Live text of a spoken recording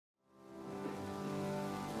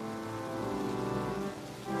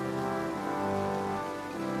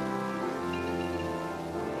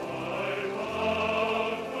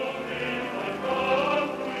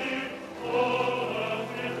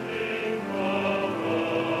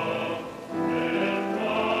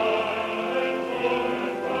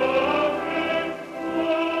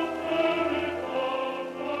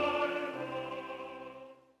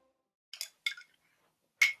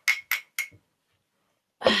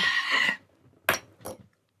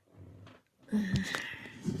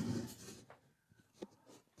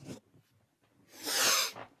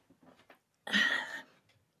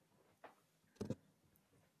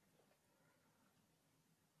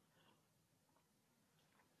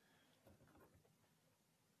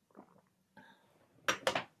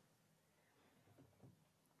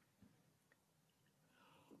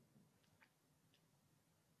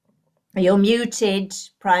You're muted,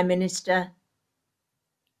 Prime Minister.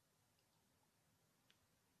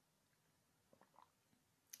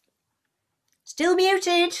 Still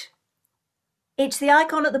muted. It's the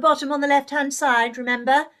icon at the bottom on the left-hand side,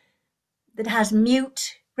 remember, that has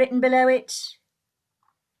mute written below it.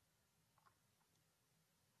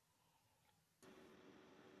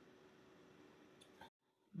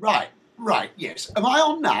 Right, yes. Am I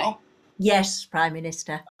on now? Yes, Prime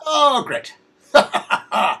Minister. Oh, great.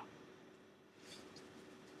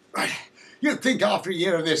 Right. You'd think after a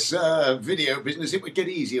year of this video business it would get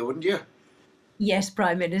easier, wouldn't you? Yes,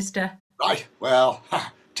 Prime Minister. Right, well,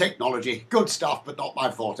 technology, good stuff, but not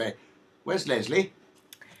my forte. Where's Lesley?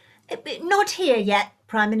 Not here yet,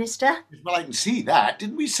 Prime Minister. Well, I can see that.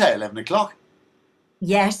 Didn't we say 11 o'clock?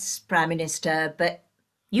 Yes, Prime Minister, but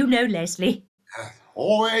you know Lesley.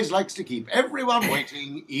 Always likes to keep everyone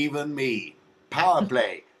waiting, even me. Power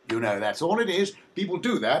play. You know, that's all it is. People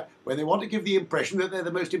do that when they want to give the impression that they're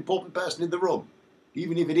the most important person in the room,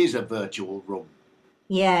 even if it is a virtual room.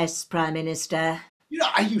 Yes, Prime Minister. You know,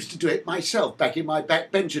 I used to do it myself back in my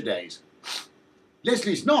backbencher days.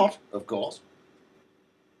 Lesley's not, of course,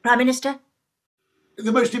 Prime Minister?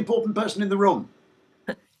 the most important person in the room.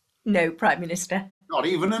 No, Prime Minister. Not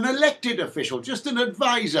even an elected official, just an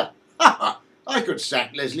advisor. I could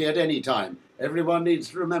sack Lesley at any time. Everyone needs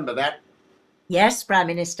to remember that. Yes, Prime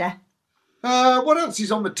Minister. What else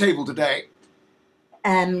is on the table today?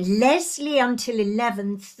 Lesley until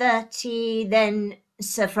 11:30, then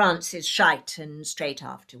Sir Francis Sheighton straight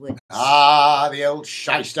afterwards. Ah, the old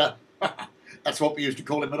shyster. That's what we used to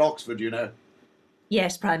call him at Oxford, you know.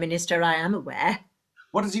 Yes, Prime Minister, I am aware.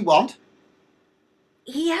 What does he want?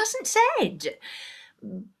 He hasn't said,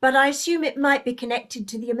 but I assume it might be connected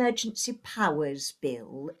to the Emergency Powers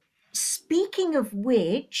Bill. Speaking of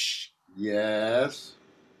which... Yes?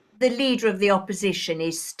 The Leader of the Opposition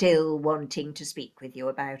is still wanting to speak with you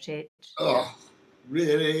about it. Oh,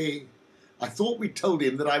 really? I thought we told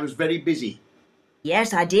him that I was very busy.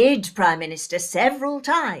 Yes, I did, Prime Minister, several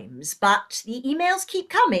times, but the emails keep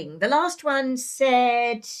coming. The last one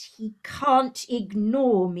said he can't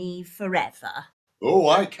ignore me forever. Oh,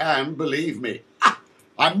 I can, believe me.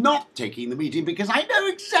 I'm not taking the meeting because I know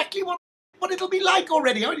exactly what it'll be like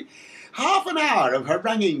already. I mean, half an hour of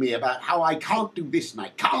haranguing me about how I can't do this and I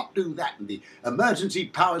can't do that, and the Emergency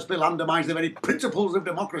Powers Bill undermines the very principles of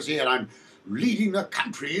democracy, and I'm leading the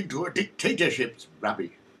country into a dictatorship. It's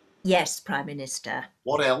rubbish. Yes, Prime Minister.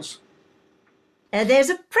 What else?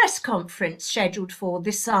 There's a press conference scheduled for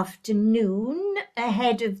this afternoon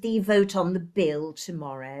ahead of the vote on the bill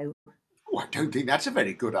tomorrow. Oh, I don't think that's a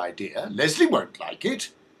very good idea. Lesley won't like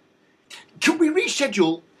it. Can we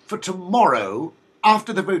reschedule for tomorrow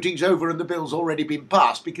after the voting's over and the bill's already been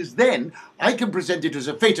passed? Because then I can present it as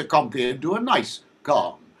a fait accompli and do a nice,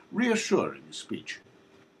 calm, reassuring speech.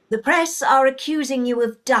 The press are accusing you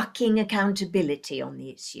of ducking accountability on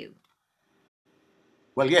the issue.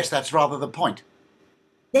 Well, yes, that's rather the point.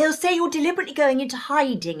 They'll say you're deliberately going into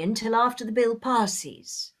hiding until after the bill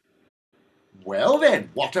passes. Well then,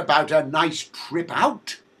 what about a nice trip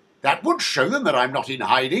out? That would show them that I'm not in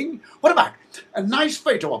hiding. What about a nice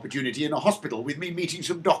photo opportunity in a hospital with me meeting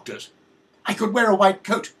some doctors? I could wear a white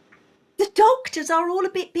coat. The doctors are all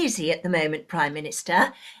a bit busy at the moment, Prime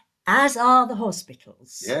Minister, as are the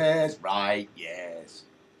hospitals. Yes, right, yes.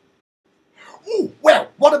 Oh,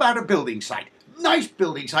 well, what about a building site? Nice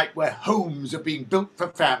building site where homes are being built for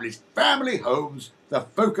families. Family homes, the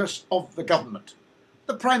focus of the government.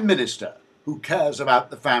 The Prime Minister, who cares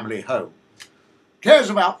about the family home,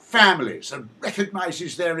 cares about families and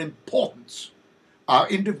recognises their importance. Our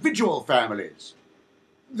individual families,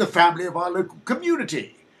 the family of our local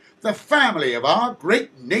community, the family of our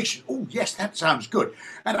great nation. Oh, yes, that sounds good.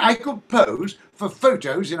 And I could pose for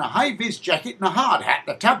photos in a high-vis jacket and a hard hat.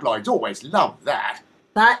 The tabloids always love that.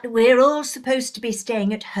 But we're all supposed to be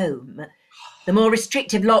staying at home. The more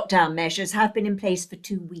restrictive lockdown measures have been in place for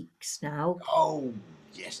 2 weeks now. Oh,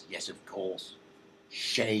 yes, of course.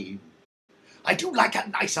 Shame. I do like a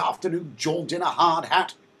nice afternoon jaunt in a hard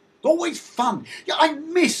hat. It's always fun. Yeah, I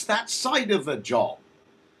miss that side of the job.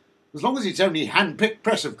 As long as it's only hand-picked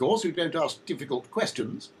press, of course, who don't ask difficult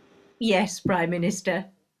questions. Yes, Prime Minister.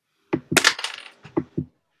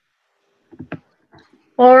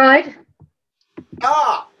 All right.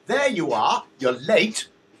 Ah, there you are. You're late.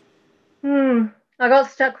 I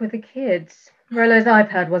got stuck with the kids. Rollo's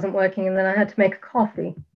iPad wasn't working and then I had to make a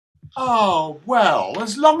coffee. Oh, well,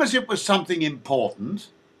 as long as it was something important.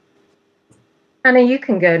 Anna, you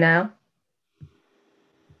can go now.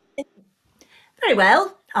 Very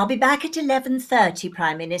well. I'll be back at 11:30,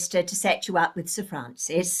 Prime Minister, to set you up with Sir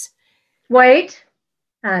Francis. Wait,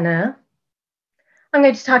 Anna. I'm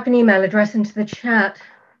going to type an email address into the chat.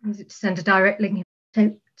 Use it to send a direct link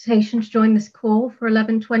invitation to join this call for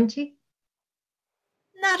 11:20.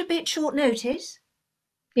 That a bit short notice?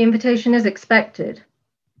 The invitation is expected.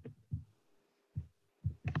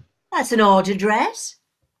 That's an odd address.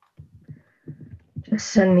 Just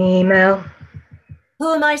send the email.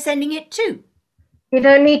 Who am I sending it to? You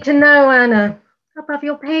don't need to know, Anna. Above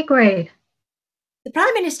your pay grade. The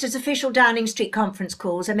Prime Minister's official Downing Street conference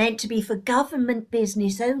calls are meant to be for government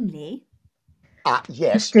business only.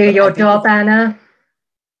 Yes. Just do your job, Anna.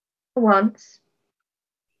 For once.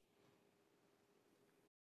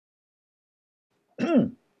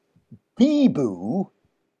 Bee-boo?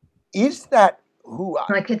 Is that who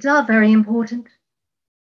My kids are very important.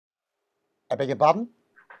 I beg your pardon?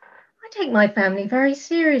 I take my family very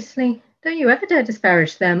seriously. Don't you ever dare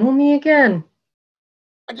disparage them or me again.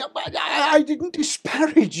 I didn't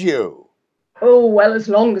disparage you. Oh, well, as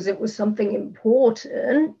long as it was something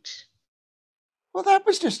important. Well, that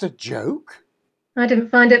was just a joke. I didn't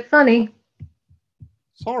find it funny.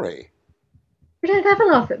 Sorry. You don't ever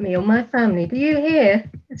laugh at me or my family, do you here?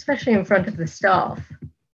 Especially in front of the staff.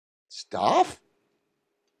 Staff?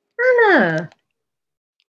 Anna!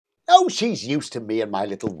 Oh, she's used to me and my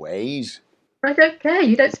little ways. I don't care.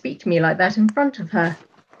 You don't speak to me like that in front of her.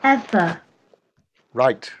 Ever.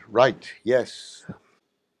 Right, yes.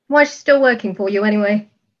 Why is she still working for you anyway?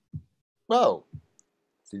 Well,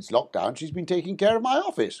 since lockdown, she's been taking care of my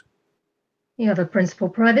office. You have a principal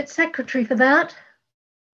private secretary for that.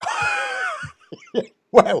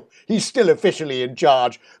 Well, he's still officially in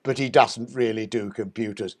charge, but he doesn't really do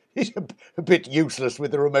computers. He's a bit useless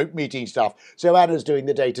with the remote meeting stuff, so Anna's doing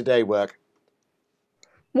the day-to-day work.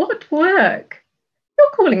 What work? You're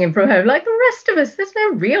calling him from home like the rest of us. There's no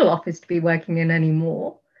real office to be working in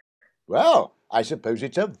anymore. Well, I suppose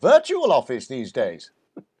it's a virtual office these days.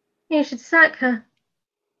 You should sack her.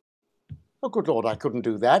 Oh, good Lord, I couldn't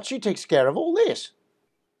do that. She takes care of all this.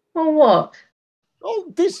 Or what?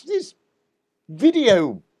 Oh, this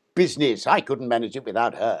video business. I couldn't manage it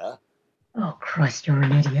without her. Oh, Christ, you're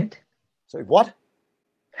an idiot. So what?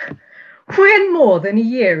 We're more than a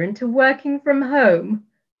year into working from home,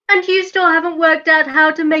 and you still haven't worked out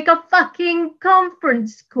how to make a fucking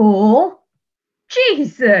conference call?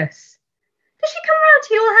 Jesus! Does she come round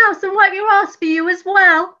to your house and wipe your ass for you as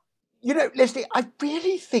well? You know, Lesley, I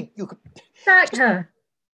really think you could... Sack her.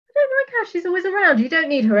 I don't like how she's always around. You don't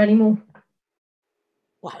need her anymore.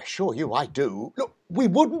 Well, I assure you I do. Look, we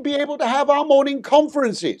wouldn't be able to have our morning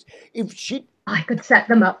conferences if she... I could set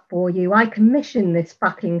them up for you. I commissioned this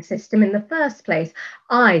fucking system in the first place.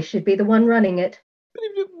 I should be the one running it. But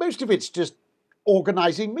most of it's just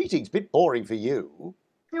organising meetings. Bit boring for you.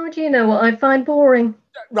 How do you know what I find boring?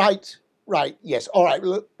 Right, yes. All right,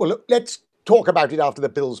 well, look, let's talk about it after the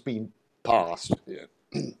bill's been passed. Yeah.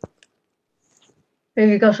 Who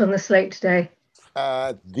you got on the slate today?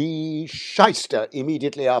 The shyster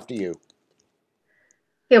immediately after you.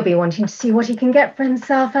 He'll be wanting to see what he can get for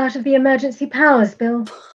himself out of the emergency powers bill.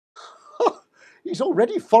 He's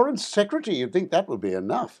already Foreign Secretary. You'd think that would be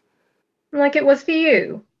enough. Like it was for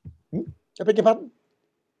you. I beg your pardon?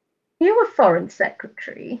 You were Foreign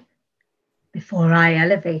Secretary before I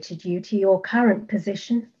elevated you to your current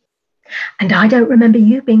position. And I don't remember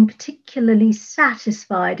you being particularly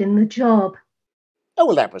satisfied in the job. Oh,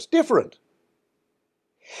 well, that was different.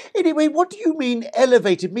 Anyway, what do you mean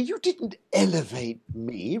elevated me? You didn't elevate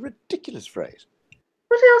me. Ridiculous phrase.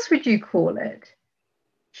 What else would you call it?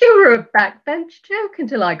 You were a backbench joke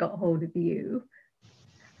until I got hold of you.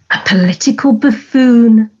 A political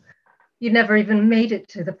buffoon. You never even made it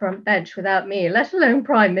to the front bench without me, let alone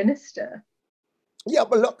Prime Minister. Yeah,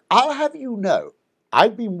 but look, I'll have you know,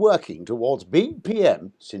 I've been working towards being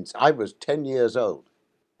PM since I was 10 years old.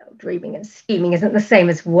 Oh, dreaming and scheming isn't the same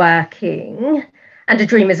as working. And a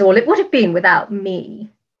dream is all it would have been without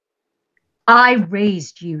me. I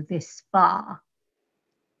raised you this far.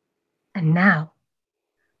 And now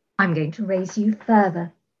I'm going to raise you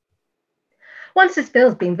further. Once this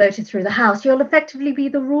bill's been voted through the House, you'll effectively be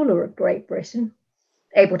the ruler of Great Britain,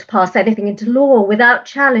 able to pass anything into law without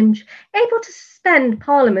challenge, able to suspend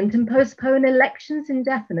Parliament and postpone elections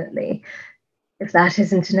indefinitely. If that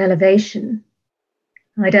isn't an elevation,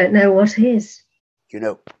 I don't know what is. You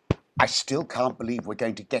know, I still can't believe we're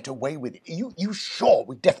going to get away with it. You sure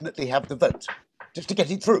we definitely have the votes? Just to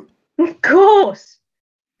get it through? Of course!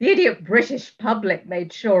 The idiot British public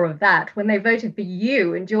made sure of that when they voted for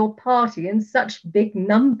you and your party in such big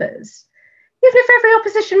numbers. Even if every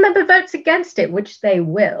opposition member votes against it, which they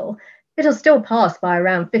will, it'll still pass by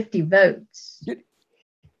around 50 votes.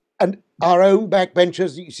 And our own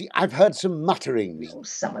backbenchers, you see, I've heard some mutterings. Oh,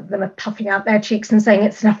 some of them are puffing out their cheeks and saying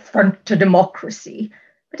it's an affront to democracy,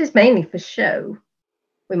 but it's mainly for show.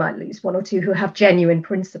 We might lose one or two who have genuine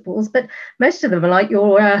principles, but most of them are like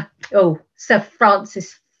your, Sir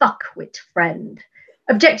Francis fuckwit friend,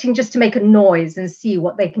 objecting just to make a noise and see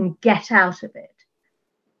what they can get out of it.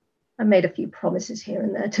 I made a few promises here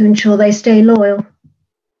and there to ensure they stay loyal.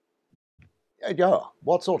 Yeah,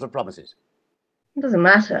 what sort of promises? It doesn't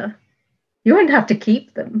matter. You won't have to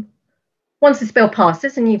keep them. Once this bill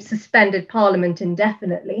passes and you've suspended Parliament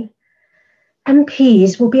indefinitely,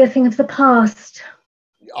 MPs will be a thing of the past.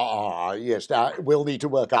 Ah, yes, now we'll need to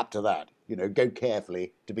work up to that. Go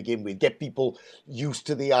carefully to begin with. Get people used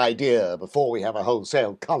to the idea before we have a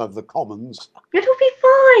wholesale cull of the Commons. It'll be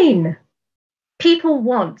fine. People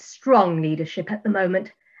want strong leadership at the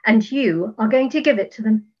moment, and you are going to give it to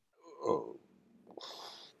them. Oh.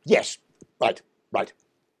 Yes, right.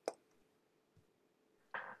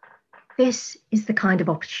 This is the kind of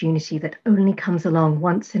opportunity that only comes along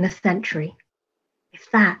once in a century. If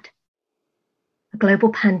that, a global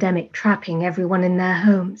pandemic trapping everyone in their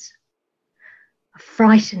homes. A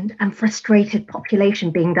frightened and frustrated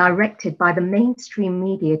population being directed by the mainstream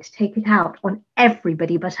media to take it out on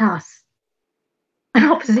everybody but us.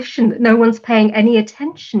 An opposition that no one's paying any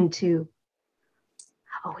attention to.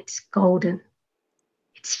 Oh, it's golden.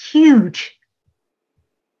 It's huge.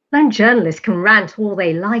 Lone journalists can rant all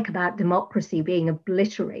they like about democracy being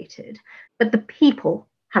obliterated, but the people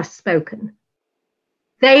have spoken.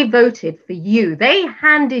 They voted for you. They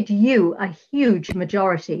handed you a huge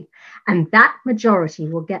majority, and that majority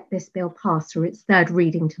will get this bill passed through its third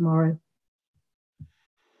reading tomorrow.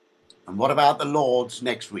 And what about the Lords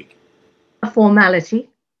next week? A formality.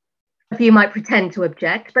 A few might pretend to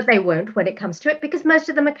object, but they won't when it comes to it, because most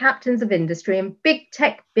of them are captains of industry and big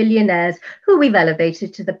tech billionaires who we've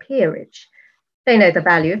elevated to the peerage. They know the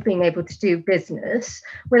value of being able to do business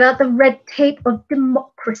without the red tape of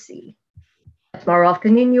democracy. Tomorrow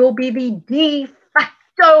afternoon, you'll be the de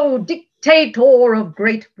facto dictator of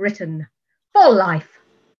Great Britain for life.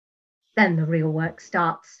 Then the real work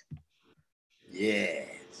starts.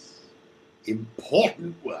 Yes,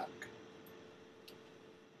 important work.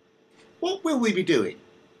 What will we be doing?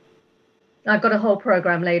 I've got a whole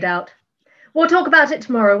programme laid out. We'll talk about it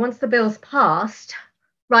tomorrow once the bill's passed.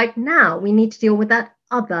 Right now, we need to deal with that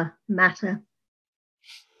other matter.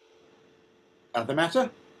 Other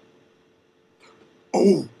matter?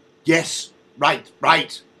 Oh, yes, right.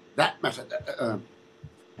 That matter.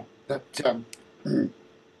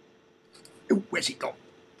 Where's it gone?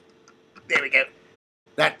 There we go.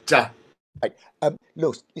 That. Right.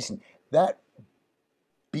 Look, listen. That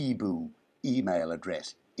Beeboo email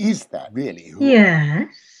address, is that really who? Yes.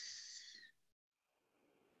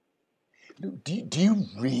 Do you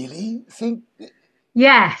really think?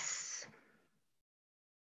 Yes.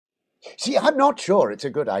 See, I'm not sure it's a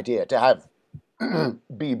good idea to have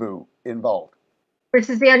Beeboo involved. Chris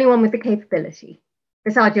is the only one with the capability.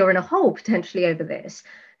 Besides, you're in a hole potentially over this.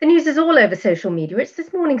 The news is all over social media. It's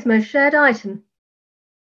this morning's most shared item.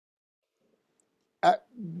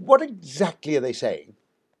 What exactly are they saying?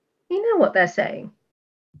 You know what they're saying.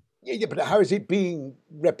 Yeah, but how is it being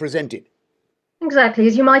represented? Exactly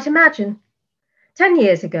as you might imagine. 10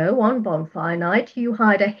 years ago, on bonfire night, you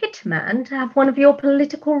hired a hitman to have one of your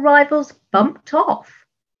political rivals bumped off.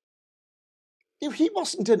 If he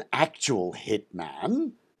wasn't an actual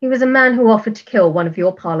hitman. He was a man who offered to kill one of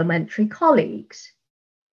your parliamentary colleagues.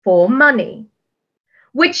 For money.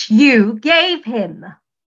 Which you gave him.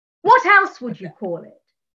 What else would you call it?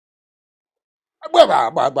 Well,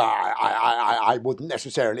 I wouldn't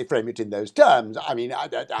necessarily frame it in those terms. I mean,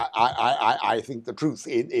 I think the truth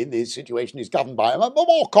in this situation is governed by a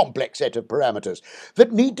more complex set of parameters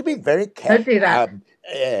that need to be very careful. Don't do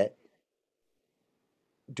that.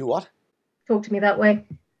 Do what? Talk to me that way.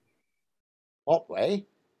 What way?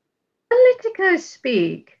 Politicos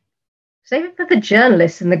speak. Save it for the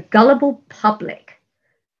journalists and the gullible public.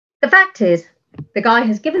 The fact is, the guy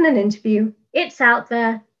has given an interview. It's out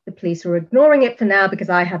there. The police are ignoring it for now because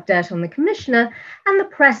I have dirt on the commissioner, and the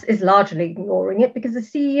press is largely ignoring it because the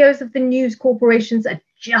CEOs of the news corporations are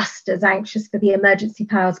just as anxious for the emergency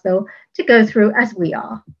powers bill to go through as we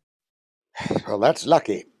are. Well, that's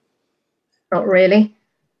lucky. Not really.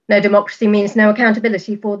 No democracy means no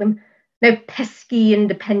accountability for them. No pesky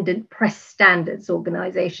independent press standards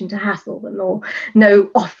organisation to hassle them, or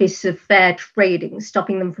no Office of Fair Trading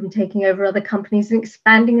stopping them from taking over other companies and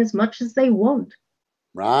expanding as much as they want.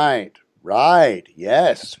 Right,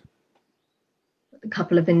 yes. A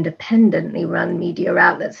couple of independently run media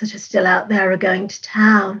outlets that are still out there are going to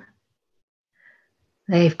town.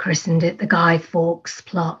 They've christened it the Guy Fawkes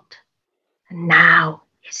plot, and now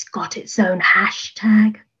it's got its own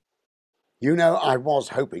hashtag. You know, I was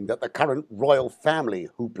hoping that the current royal family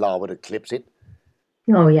hoopla would eclipse it.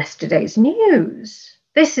 Oh, yesterday's news.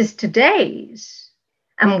 This is today's.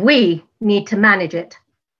 And we need to manage it.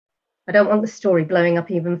 I don't want the story blowing up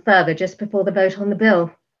even further just before the vote on the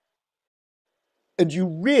bill. And you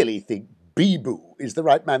really think Bee-Boo is the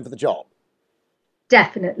right man for the job?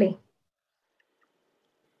 Definitely.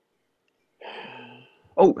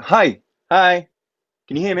 Oh, hi. Can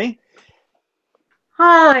you hear me?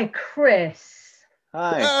 Hi, Chris.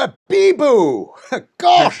 Hi. Bee-Boo!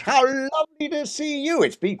 Gosh, how lovely to see you.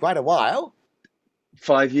 It's been quite a while.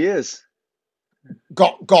 5 years.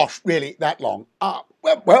 Gosh, really, that long?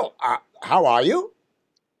 Well, how are you?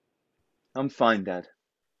 I'm fine, Dad.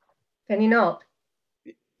 Can you not?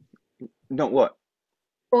 Not what?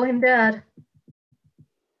 Call him Dad.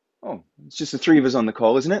 Oh, it's just the three of us on the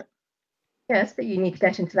call, isn't it? Yes, but you need to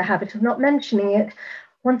get into the habit of not mentioning it.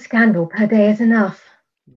 One scandal per day is enough.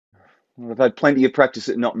 Well, I've had plenty of practice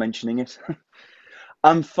at not mentioning it.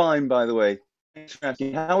 I'm fine, by the way. Thanks for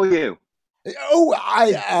asking. How are you? Oh,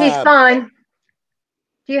 He's fine.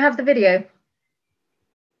 Do you have the video?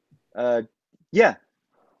 Yeah.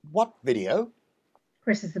 What video?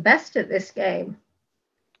 Chris is the best at this game.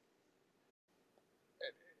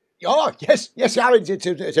 Oh, yes,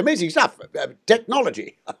 it's amazing stuff.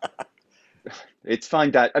 Technology. It's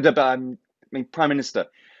fine, Dad. I mean, Prime Minister,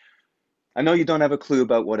 I know you don't have a clue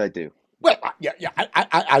about what I do. Well, yeah,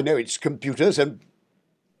 I know it's computers and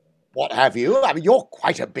what have you. I mean, you're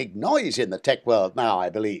quite a big noise in the tech world now,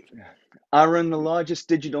 I believe. I run the largest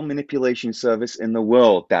digital manipulation service in the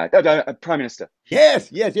world, Dad. Prime Minister. Yes,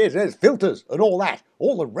 filters and all that.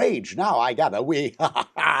 All the rage now, I gather. We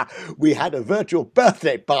had a virtual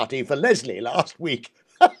birthday party for Lesley last week.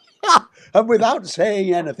 And without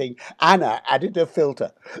saying anything, Anna added a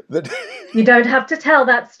filter that... You don't have to tell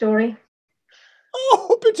that story.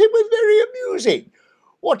 Oh, but it was very amusing.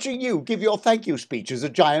 Watching you give your thank you speech as a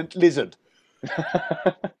giant lizard.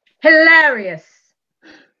 Hilarious.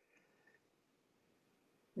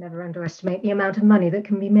 Never underestimate the amount of money that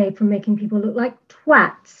can be made from making people look like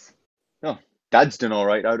twats. Oh, Dad's done all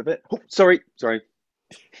right out of it. Oh, sorry.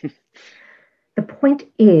 The point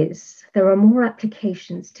is, there are more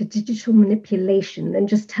applications to digital manipulation than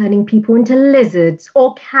just turning people into lizards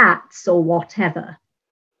or cats or whatever.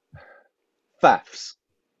 Faffs.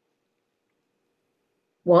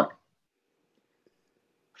 What?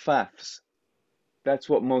 Faffs. That's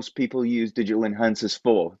what most people use digital enhancers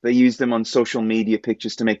for. They use them on social media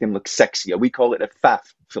pictures to make them look sexier. We call it a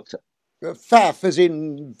faff filter. Faff as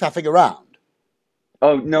in faffing around?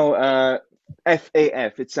 Oh, no,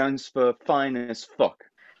 FAF. It sounds for fine as fuck.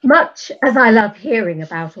 Much as I love hearing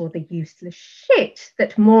about all the useless shit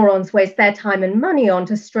that morons waste their time and money on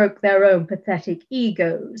to stroke their own pathetic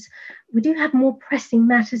egos, we do have more pressing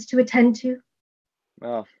matters to attend to.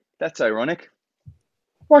 Well, that's ironic.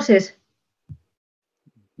 What is?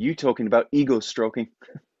 You talking about ego stroking.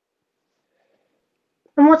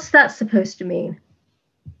 And what's that supposed to mean?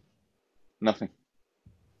 Nothing.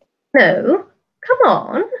 No, come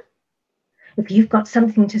on. If you've got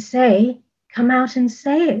something to say, come out and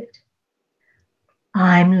say it.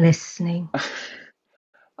 I'm listening.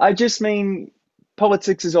 I just mean,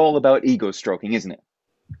 politics is all about ego stroking, isn't it?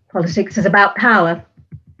 Politics is about power.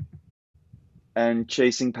 And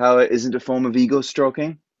chasing power isn't a form of ego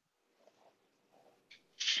stroking?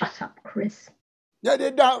 Shut up, Chris. No,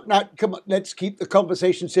 come on, let's keep the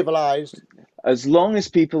conversation civilized. As long as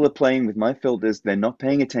people are playing with my filters, they're not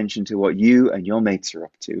paying attention to what you and your mates are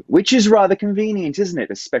up to, which is rather convenient, isn't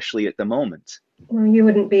it? Especially at the moment. Well, you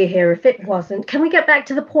wouldn't be here if it wasn't. Can we get back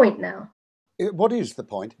to the point now? What is the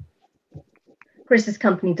point? Chris's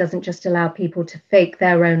company doesn't just allow people to fake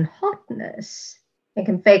their own hotness. They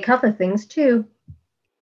can fake other things too.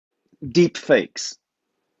 Deepfakes.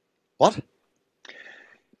 What?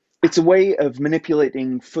 It's a way of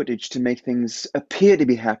manipulating footage to make things appear to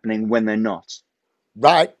be happening when they're not.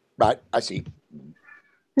 Right, I see.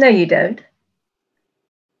 No, you don't.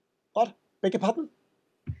 What? Beg your pardon?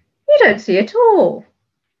 You don't see at all.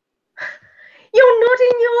 You're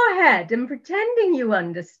nodding your head and pretending you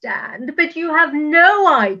understand, but you have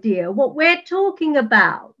no idea what we're talking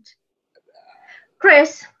about.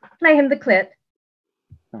 Chris, play him the clip.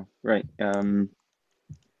 Oh, right.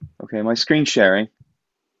 Okay, my screen sharing.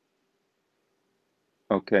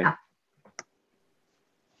 Okay. Ah.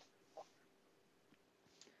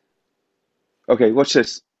 Okay, watch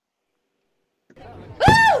this.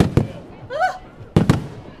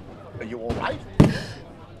 Are you all right?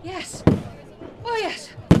 Yes. Oh, yes.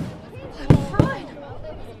 I'm fine.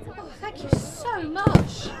 Oh, thank you so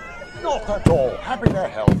much. Not at all. Happy to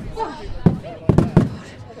help.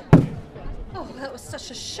 Oh, that was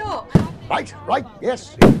such a shock. Right.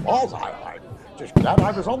 Yes, it was. I'm just glad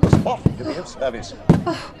I was on the spot to be of service.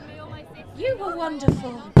 Oh, you were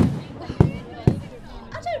wonderful.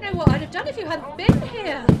 I don't know what I'd have done if you hadn't been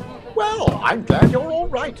here. Well, I'm glad you're all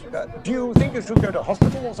right. Do you think you should go to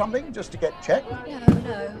hospital or something just to get checked?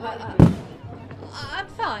 No. I'm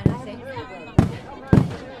fine, I think.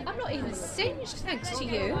 I'm not even singed, thanks to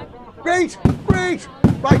you. Great.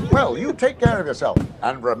 Right, well, you take care of yourself.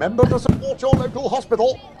 And remember to support your local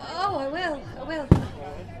hospital. Oh, I will.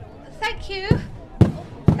 Thank you.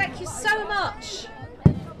 Thank you so much.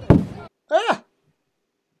 Ah!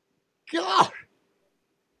 Gosh!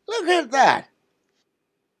 Look at that!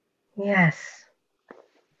 Yes.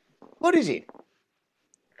 What is it?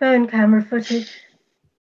 Phone camera footage.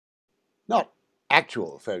 Not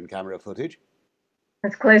actual phone camera footage.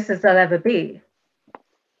 As close as they'll ever be.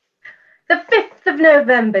 The 5th of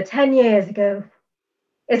November, 10 years ago,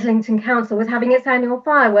 Islington Council was having its annual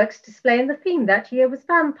fireworks display, and the theme that year was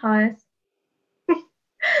vampires.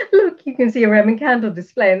 Look, you can see a Roman candle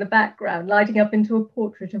display in the background, lighting up into a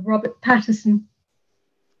portrait of Robert Patterson.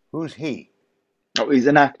 Who's he? Oh, he's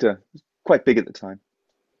an actor. Quite big at the time.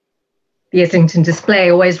 The Islington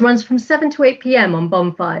display always runs from 7 to 8 p.m. on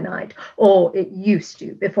bonfire night, or it used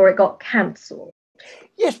to before it got cancelled.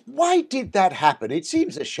 Yes, why did that happen? It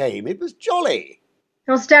seems a shame. It was jolly.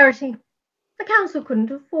 Austerity. The council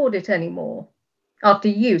couldn't afford it anymore after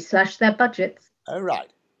you slashed their budgets. Oh,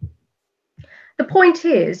 right. The point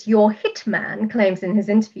is, your hitman claims in his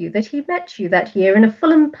interview that he met you that year in a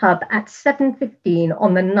Fulham pub at 7:15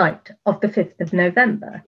 on the night of the 5th of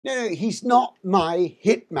November. No, he's not my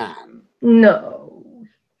hitman. No,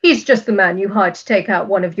 he's just the man you hired to take out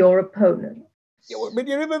one of your opponents. But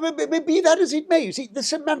be that as it may, you see, the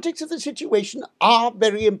semantics of the situation are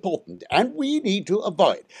very important, and we need to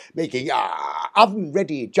avoid making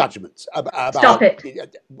oven-ready judgments about... Stop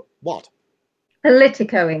it. What?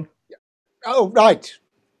 Politicoing. Oh, right.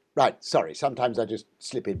 Sorry, sometimes I just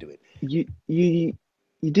slip into it. You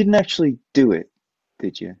didn't actually do it,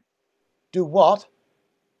 did you? Do what?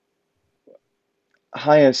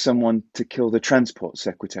 Hire someone to kill the transport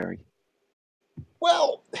secretary.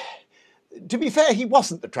 Well, to be fair, he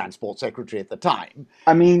wasn't the transport secretary at the time.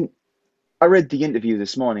 I mean, I read the interview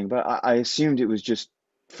this morning, but I assumed it was just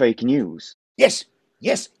fake news. Yes,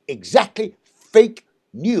 exactly. Fake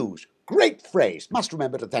news. Great phrase. Must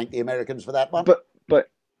remember to thank the Americans for that one. But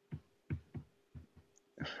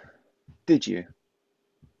did you?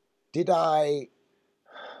 Did I?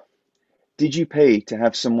 Did you pay to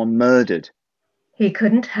have someone murdered? He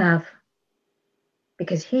couldn't have,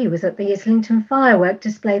 because he was at the Islington firework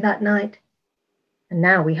display that night. And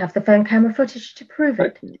now we have the phone camera footage to prove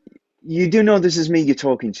it. You do know this is me you're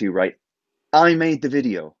talking to, right? I made the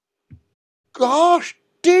video. Gosh,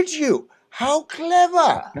 did you? How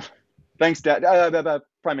clever. Thanks, Dad.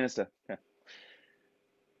 Prime Minister. Yeah.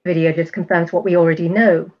 The video just confirms what we already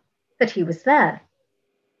know, that he was there.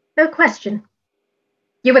 No question.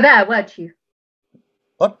 You were there, weren't you?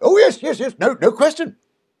 What? Oh, yes. No question.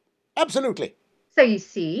 Absolutely. So you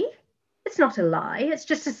see, it's not a lie, it's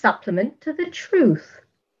just a supplement to the truth.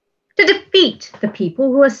 To defeat the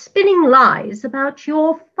people who are spinning lies about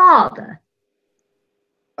your father.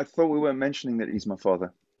 I thought we weren't mentioning that he's my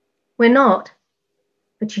father. We're not,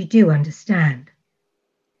 but you do understand.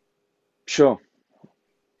 Sure.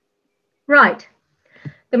 Right.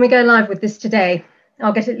 Then we go live with this today.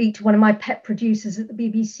 I'll get it leaked to one of my pet producers at the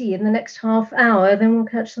BBC in the next half hour, then we'll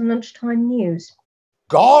catch some lunchtime news.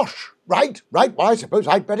 Gosh, right. Well, I suppose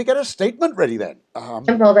I'd better get a statement ready then.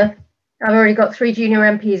 Don't bother. I've already got 3 junior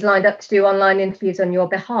MPs lined up to do online interviews on your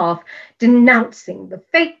behalf, denouncing the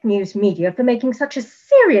fake news media for making such a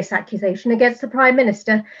serious accusation against the Prime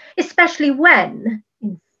Minister, especially when,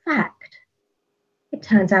 in fact, it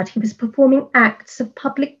turns out he was performing acts of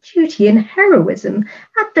public duty and heroism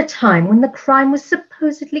at the time when the crime was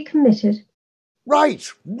supposedly committed. Right,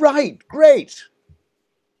 great.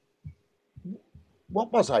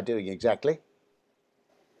 What was I doing exactly?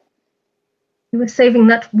 You were saving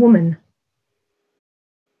that woman.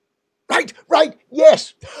 Right,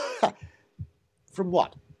 yes. From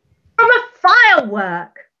what? From a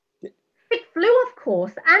firework. It flew off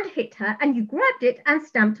course and hit her, and you grabbed it and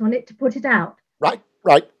stamped on it to put it out.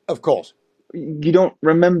 Right, of course. You don't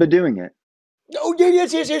remember doing it? Oh,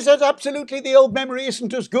 yes, that's absolutely. The old memory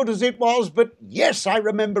isn't as good as it was, but yes, I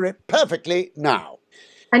remember it perfectly now.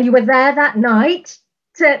 And you were there that night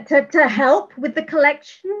to help with the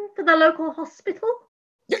collection for the local hospital?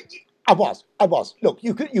 Yeah, I was. Look,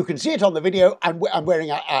 you can see it on the video. I'm wearing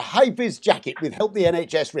a high-vis jacket with "Help the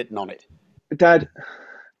NHS" written on it. Dad,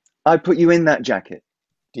 I put you in that jacket.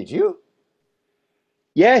 Did you?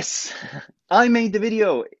 Yes, I made the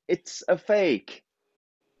video. It's a fake.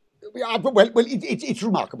 Well, it's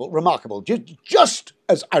remarkable. Just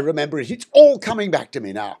as I remember it, it's all coming back to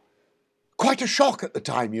me now. Quite a shock at the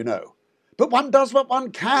time, you know. But one does what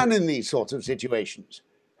one can in these sorts of situations.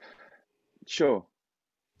 Sure.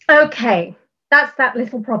 Okay, that's that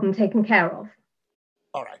little problem taken care of.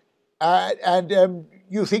 All right. And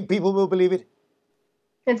you think people will believe it?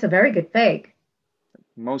 It's a very good fake.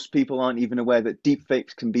 Most people aren't even aware that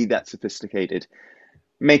deepfakes can be that sophisticated.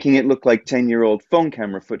 Making it look like 10-year-old phone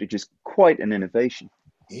camera footage is quite an innovation.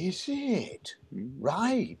 Is it?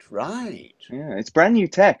 Right. Yeah, it's brand new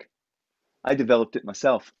tech. I developed it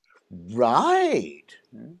myself. Right.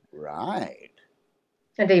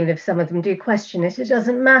 And even if some of them do question it, it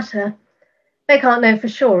doesn't matter. They can't know for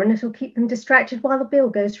sure, and it'll keep them distracted while the bill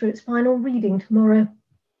goes through its final reading tomorrow.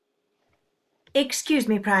 Excuse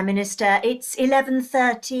me, Prime Minister, it's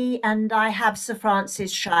 11:30 and I have Sir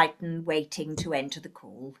Francis Sheighton waiting to enter the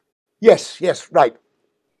call. Yes, right.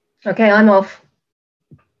 Okay, I'm off.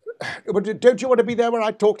 But don't you want to be there when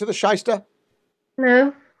I talk to the shyster?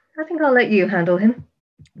 No, I think I'll let you handle him.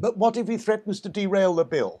 But what if he threatens to derail the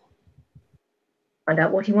bill? Find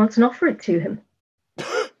out what he wants and offer it to him.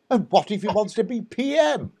 And what if he wants to be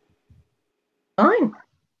PM? Fine.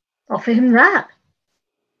 Offer him that.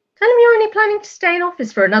 Tell him you're only planning to stay in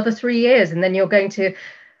office for another 3 years and then you're going to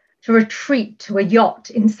retreat to a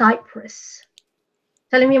yacht in Cyprus.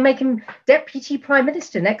 Tell him you'll make him Deputy Prime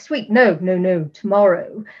Minister next week. No,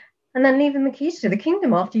 tomorrow. And then leave him the keys to the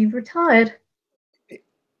kingdom after you've retired.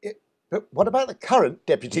 But what about the current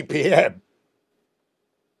Deputy PM?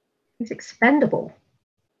 He's expendable.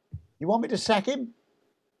 You want me to sack him?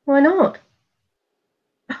 Why not?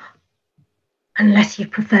 Unless you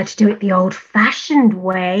prefer to do it the old-fashioned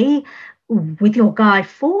way, with your Guy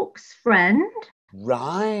Fawkes friend.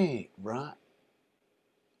 Right.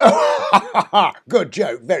 Good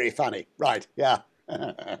joke, very funny. Right, yeah.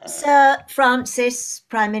 Sir Francis,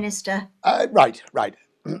 Prime Minister. Right.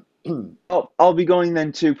 Oh, I'll be going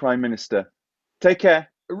then too, Prime Minister. Take care.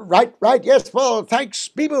 Right, yes, well, thanks,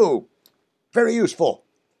 Bibu. Very useful.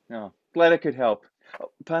 Oh, glad I could help.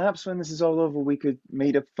 Perhaps when this is all over, we could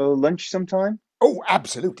meet up for lunch sometime? Oh,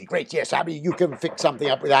 absolutely, great, yes. I mean, you can fix something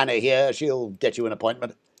up with Anna here. She'll get you an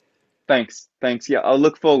appointment. Thanks. Yeah, I'll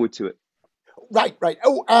look forward to it. Right.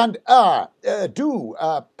 Oh, and do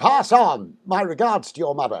pass on my regards to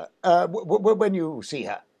your mother when you see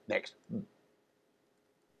her next.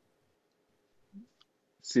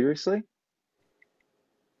 Seriously?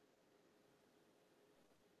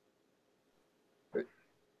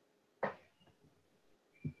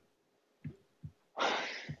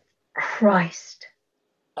 Christ.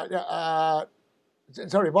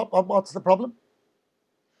 Sorry, what's the problem?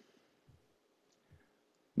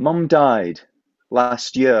 Mum died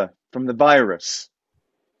last year from the virus.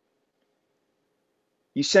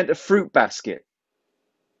 You sent a fruit basket.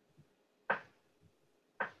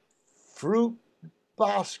 Fruit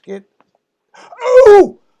basket?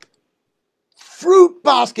 Oh! Fruit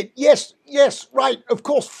basket, yes, right, of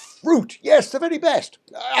course, fruit, yes, the very best.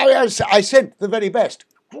 I sent the very best.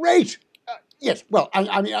 Great. Yes, well,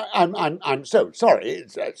 I'm so sorry.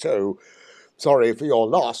 It's so sorry for your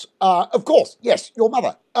loss. Of course, yes, your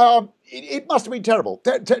mother. It must have been terrible.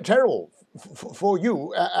 Terrible for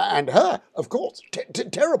you and her, of course.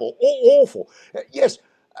 Terrible, awful. Yes,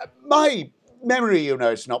 my memory, you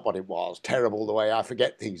know, it's not what it was. Terrible the way I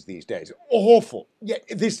forget things these days. Awful. Yeah,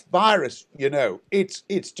 this virus, you know, it's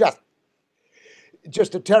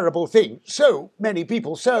just a terrible thing. So many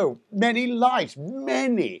people, so many lives,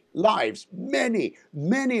 many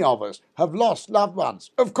of us have lost loved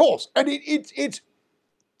ones, of course. And it's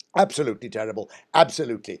absolutely terrible.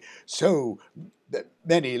 Absolutely. So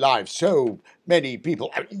many lives, so many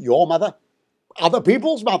people. Your mother, other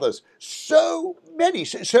people's mothers, so many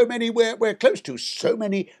we're close to, so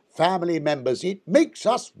many family members. It makes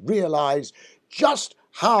us realise just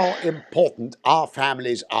how important our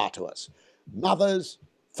families are to us. Mothers,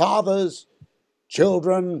 fathers,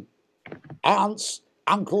 children, aunts,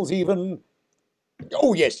 uncles even.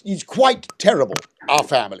 Oh yes, it's quite terrible, our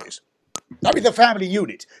families. I mean, the family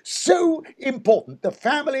unit. So important. The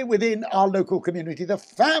family within our local community, the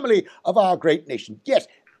family of our great nation. Yes,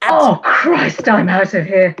 absolutely. Oh, Christ, I'm out of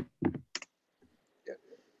here.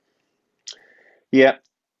 Yeah,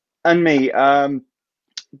 and me.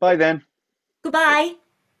 Bye then. Goodbye.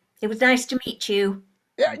 It was nice to meet you.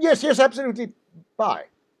 Yes, absolutely. Bye.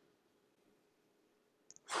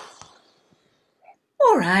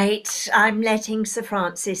 All right, I'm letting Sir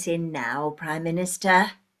Francis in now, Prime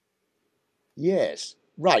Minister. Yes,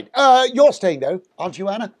 right. You're staying, though, aren't you,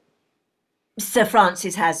 Anna? Sir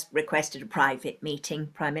Francis has requested a private meeting,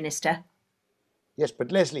 Prime Minister. Yes,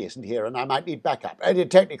 but Lesley isn't here, and I might need backup.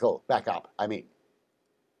 Technical backup, I mean.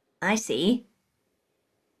 I see.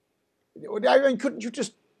 I mean, couldn't you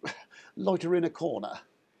just loiter in a corner?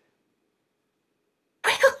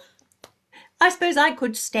 Well, I suppose I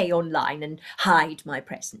could stay online and hide my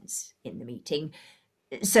presence in the meeting,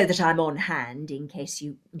 so that I'm on hand in case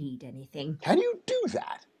you need anything. Can you do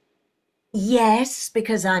that? Yes,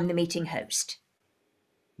 because I'm the meeting host.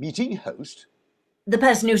 Meeting host? The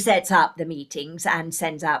person who sets up the meetings and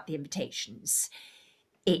sends out the invitations.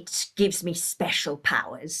 It gives me special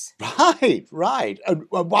powers. Right. And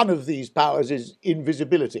one of these powers is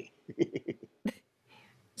invisibility.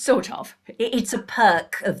 Sort of. It's a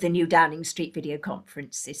perk of the new Downing Street video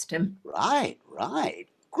conference system. Right.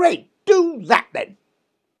 Great. Do that then.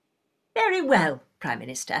 Very well, Prime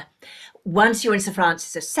Minister. Once you and Sir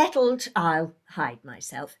Francis are settled, I'll hide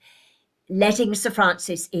myself. Letting Sir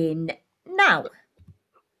Francis in now.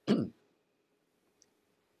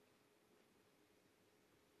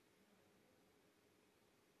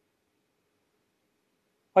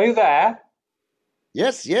 Are you there?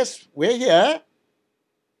 Yes, we're here.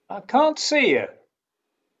 I can't see you.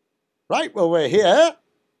 Right, well, we're here.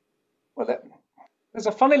 Well, there's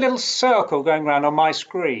a funny little circle going round on my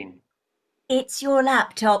screen. It's your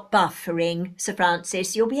laptop buffering, Sir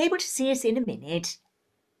Francis. You'll be able to see us in a minute.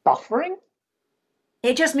 Buffering?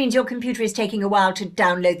 It just means your computer is taking a while to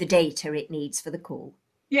download the data it needs for the call.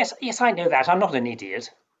 Yes, I know that. I'm not an idiot.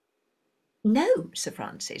 No, Sir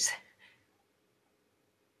Francis.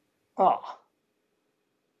 Ah.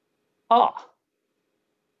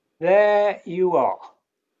 There you are.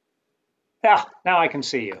 Now I can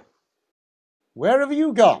see you. Where have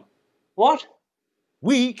you gone? What?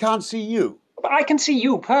 We can't see you. But I can see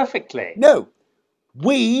you perfectly. No,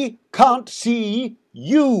 we can't see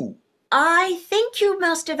you. I think you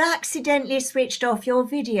must have accidentally switched off your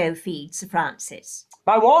video feed, Sir Francis.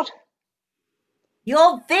 My what?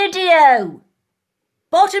 Your video!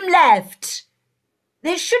 Bottom left.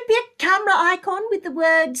 There should be a camera icon with the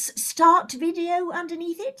words Start Video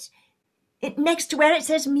underneath it. Next to where it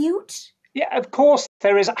says mute. Yeah, of course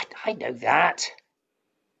there is. I know that.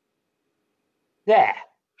 There.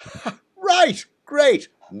 Right, great.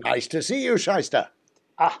 Nice to see you, Shyster.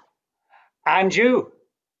 And you.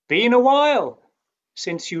 Been a while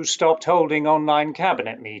since you stopped holding online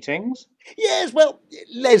cabinet meetings. Yes, well,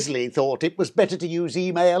 Lesley thought it was better to use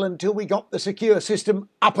email until we got the secure system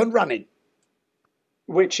up and running.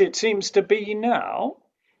 Which it seems to be now.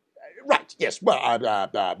 Right, yes,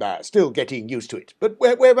 well, still getting used to it, but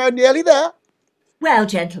we're nearly there. Well,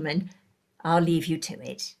 gentlemen, I'll leave you to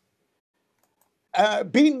it.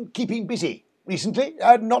 Been keeping busy recently.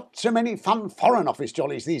 Not so many fun Foreign Office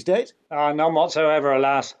jollies these days. None whatsoever,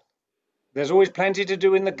 alas. There's always plenty to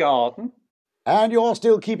do in the garden. And you're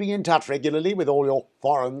still keeping in touch regularly with all your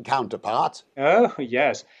foreign counterparts. Oh,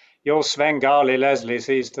 yes. Your Svengali Lesley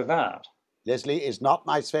sees to that. Lesley is not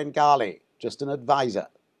my Svengali, just an advisor.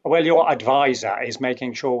 Well, your advisor is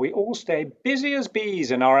making sure we all stay busy as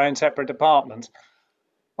bees in our own separate departments.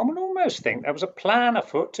 One would almost think there was a plan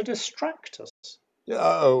afoot to distract us.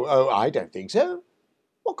 Oh, I don't think so.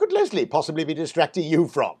 What could Lesley possibly be distracting you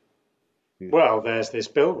from? Well, there's this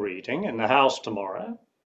bill reading in the House tomorrow.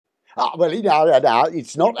 Well, now,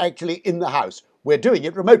 it's not actually in the House. We're doing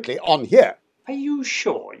it remotely on here. Are you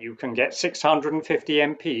sure you can get 650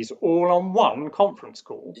 MPs all on one conference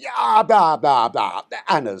call? Yeah,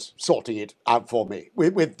 Anna's sorting it out for me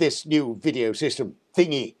with this new video system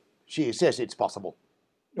thingy. She says it's possible.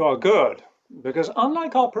 Well, good. Because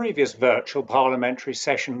unlike our previous virtual parliamentary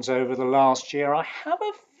sessions over the last year, I have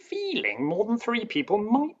a feeling more than 3 people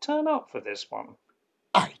might turn up for this one.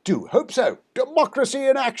 I do hope so. Democracy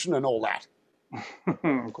in action and all that.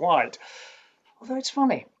 Quite. Although it's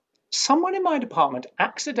funny. Someone in my department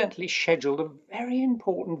accidentally scheduled a very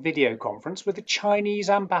important video conference with the Chinese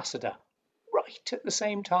ambassador, right at the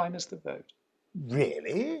same time as the vote.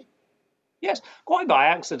 Really? Yes, quite by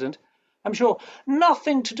accident. I'm sure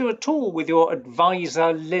nothing to do at all with your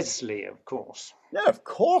advisor Lesley, of course. No, of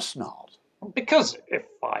course not. Because if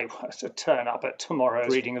I were to turn up at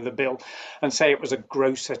tomorrow's reading of the bill and say it was a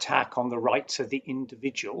gross attack on the rights of the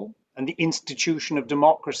individual and the institution of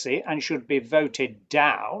democracy and should be voted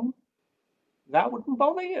down, that wouldn't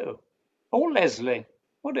bother you. Or Lesley,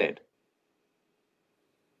 would it?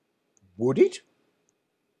 Would it?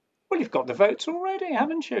 Well, you've got the votes already,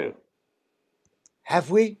 haven't you? Have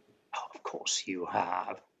we? Oh, of course you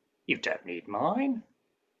have. You don't need mine.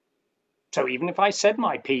 So even if I said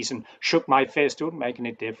my piece and shook my fist, it wouldn't make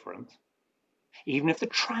any difference. Even if the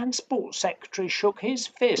Transport Secretary shook his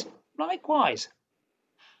fist, likewise.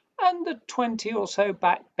 And the 20 or so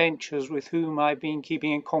backbenchers with whom I've been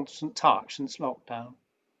keeping in constant touch since lockdown.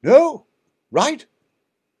 No? Right?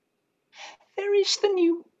 There is the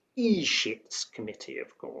new E-Shits committee,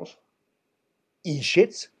 of course.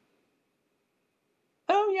 E-shits?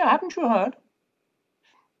 Oh, yeah, haven't you heard?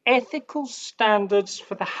 Ethical standards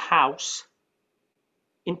for the House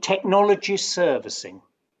in technology servicing.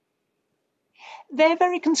 They're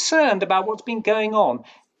very concerned about what's been going on.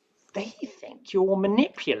 They think you're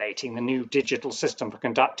manipulating the new digital system for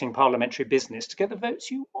conducting parliamentary business to get the votes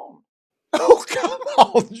you want. Oh, come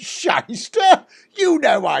on, shyster! You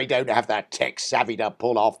know I don't have that tech savvy to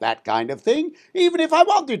pull off that kind of thing, even if I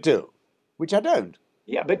wanted to, which I don't.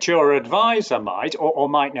 Yeah, but your advisor might, or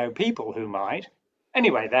might know people who might.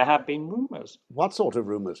 Anyway, there have been rumours. What sort of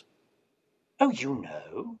rumours? Oh, you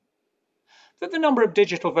know. That the number of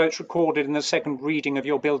digital votes recorded in the second reading of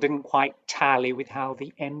your bill didn't quite tally with how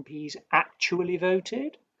the MPs actually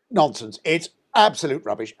voted? Nonsense. It's absolute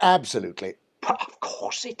rubbish. Absolutely. Of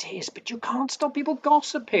course it is, but you can't stop people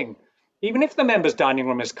gossiping, even if the members' dining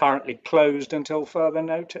room is currently closed until further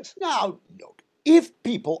notice. Now, look, if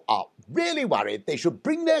people are really worried, they should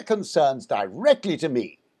bring their concerns directly to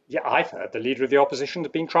me. Yeah, I've heard the Leader of the Opposition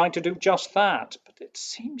has been trying to do just that, but it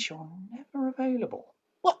seems you're never available.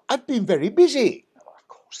 Well, I've been very busy. Oh, of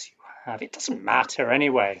course you have. It doesn't matter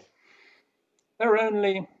anyway. There are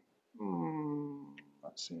only,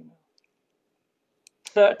 let's see now,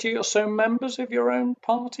 30 or so members of your own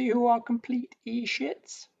party who are complete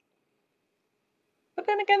e-shits. But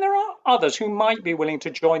then again, there are others who might be willing to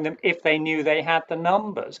join them if they knew they had the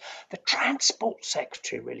numbers. The Transport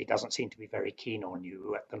Secretary really doesn't seem to be very keen on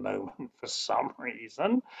you at the moment for some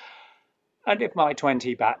reason. And if my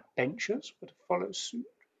 20 backbenchers were to follow suit.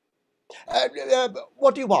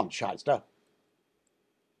 What do you want, shyster?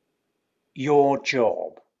 Your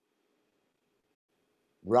job.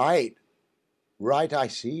 Right. Right, I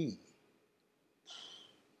see.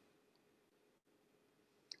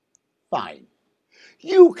 Fine.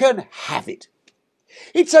 You can have it.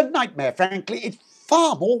 It's a nightmare, frankly. It's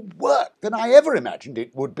far more work than I ever imagined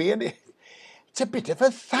it would be, and it's a bit of a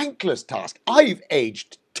thankless task. I've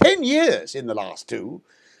aged 10 years in the last 2.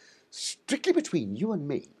 Strictly between you and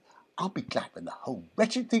me, I'll be glad when the whole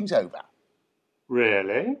wretched thing's over.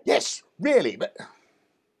 Really? Yes, really, but...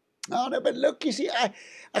 Oh, no, but look, you see,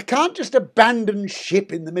 I can't just abandon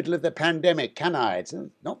ship in the middle of the pandemic, can I? It's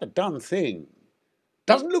not the done thing.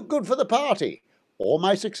 Doesn't look good for the party. Or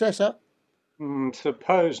my successor.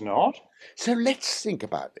 Suppose not. So let's think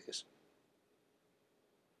about this.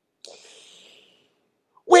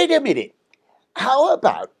 Wait a minute. How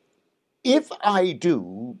about if I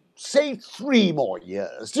do, say, 3 more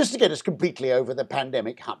years, just to get us completely over the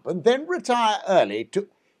pandemic hump, and then retire early to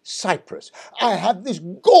Cyprus? I have this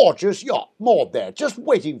gorgeous yacht moored there, just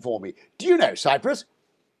waiting for me. Do you know Cyprus?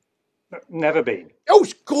 Never been. Oh,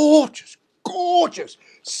 it's gorgeous, gorgeous.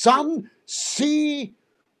 Sun, sea,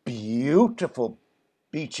 beautiful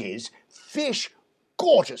beaches, fish,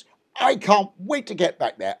 gorgeous. I can't wait to get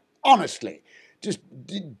back there, honestly. Just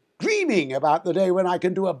dreaming about the day when I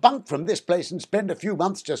can do a bunk from this place and spend a few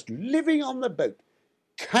months just living on the boat,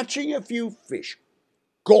 catching a few fish.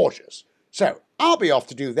 Gorgeous. So I'll be off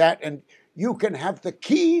to do that, and you can have the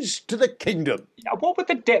keys to the kingdom. What would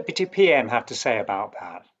the Deputy PM have to say about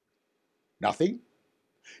that? Nothing.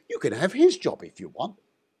 You can have his job if you want.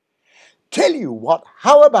 Tell you what,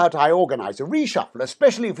 how about I organise a reshuffle,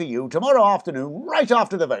 especially for you, tomorrow afternoon, right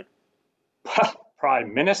after the vote?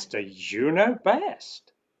 Prime Minister, you know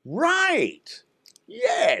best. Right.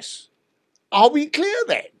 Yes. Are we clear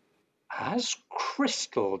then? As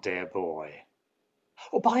crystal, dear boy.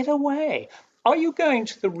 Oh, by the way, are you going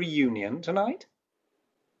to the reunion tonight?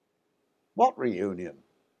 What reunion?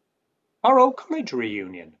 Our old college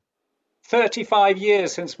reunion. 35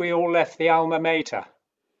 years since we all left the alma mater.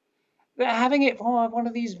 They're having it for one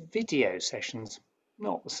of these video sessions.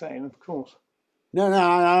 Not the same, of course. No,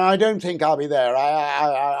 I don't think I'll be there.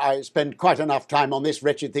 I spend quite enough time on this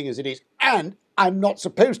wretched thing as it is. And I'm not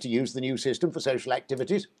supposed to use the new system for social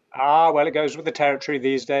activities. Ah, well, it goes with the territory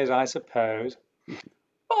these days, I suppose.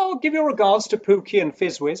 I'll give your regards to Pookie and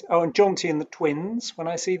Fizzwiz, oh, and Jaunty and the twins when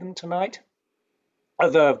I see them tonight.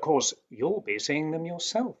 Although, of course, you'll be seeing them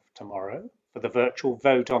yourself tomorrow for the virtual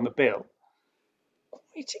vote on the bill.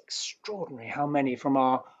 It's extraordinary how many from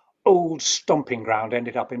our old stomping ground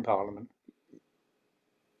ended up in Parliament.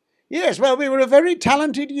 Yes, well, we were a very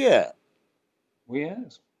talented year.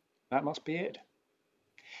 Yes, that must be it.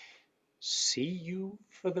 See you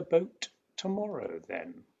for the boat tomorrow,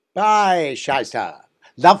 then. Bye, Shyster.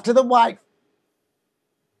 Love to the wife.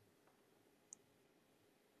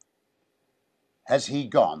 Has he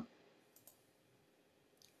gone?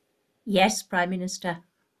 Yes, Prime Minister.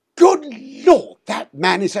 Good Lord, that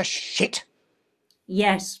man is a shit.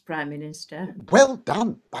 Yes, Prime Minister. Well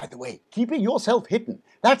done, by the way, keeping yourself hidden.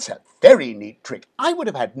 That's a very neat trick. I would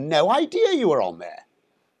have had no idea you were on there.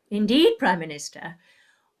 Indeed, Prime Minister.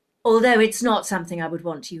 Although it's not something I would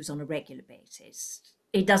want to use on a regular basis.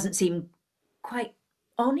 It doesn't seem quite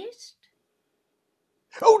honest.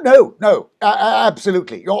 Oh, no,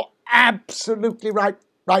 absolutely. You're absolutely right.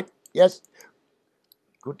 Right, yes.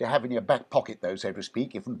 Good to have in your back pocket, though, so to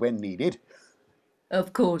speak, if and when needed.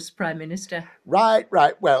 Of course, Prime Minister. Right.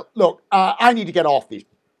 Well, look, I need to get off this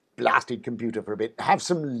blasted computer for a bit. Have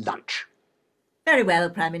some lunch. Very well,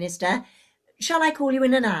 Prime Minister. Shall I call you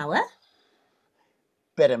in an hour?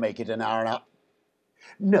 Better make it an hour and a half.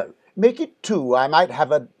 No, make it 2. I might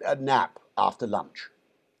have a nap after lunch.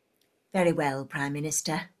 Very well, Prime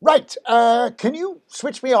Minister. Right, can you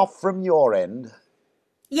switch me off from your end?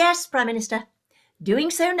 Yes, Prime Minister.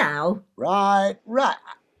 Doing so now. Right. Right.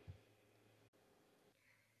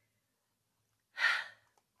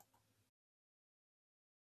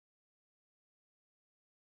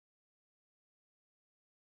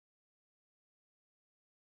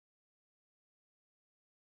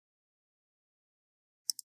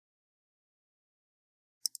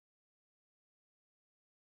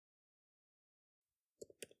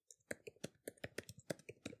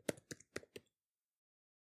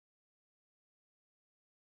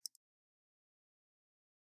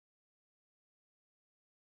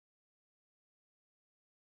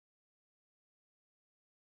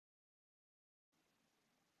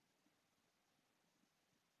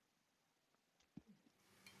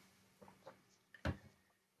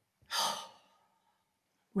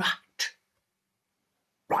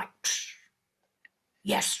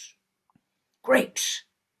 Yes. Great.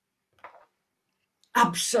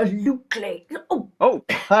 Absolutely. Oh,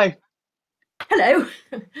 hi. Hello.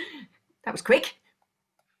 That was quick.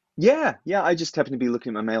 Yeah, I just happened to be looking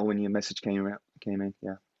at my mail when your message came in.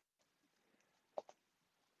 Yeah.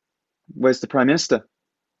 Where's the Prime Minister?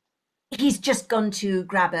 He's just gone to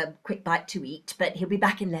grab a quick bite to eat, but he'll be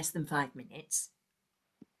back in less than 5 minutes.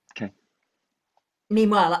 Okay.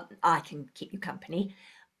 Meanwhile, I can keep you company.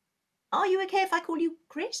 Are you okay if I call you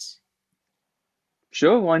Chris?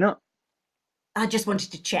 Sure, why not? I just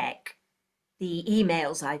wanted to check. The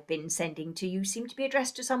emails I've been sending to you seem to be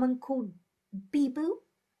addressed to someone called Beeboo.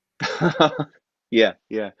 Yeah.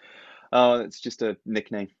 Oh, it's just a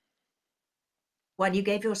nickname. One you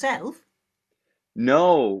gave yourself?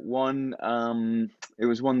 No, it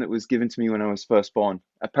was one that was given to me when I was first born.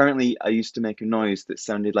 Apparently, I used to make a noise that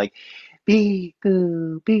sounded like beep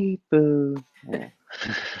boo, beep boo. Yeah.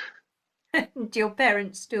 Do your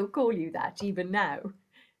parents still call you that even now?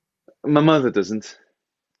 My mother didn't.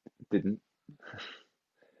 And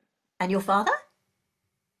your father?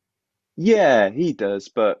 Yeah, he does,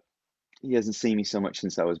 but he hasn't seen me so much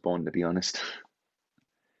since I was born, to be honest.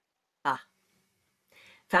 Ah,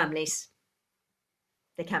 families.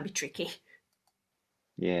 They can be tricky.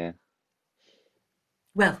 Yeah.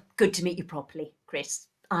 Well, good to meet you properly, Chris.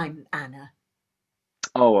 I'm Anna.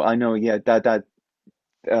 Oh, I know. Yeah, Dad.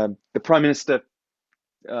 The Prime Minister.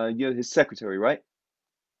 You're his secretary, right?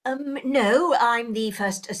 No, I'm the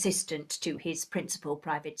first assistant to his principal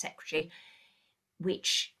private secretary,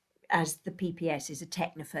 which, as the PPS is a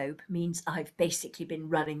technophobe, means I've basically been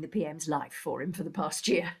running the PM's life for him for the past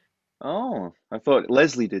year. Oh, I thought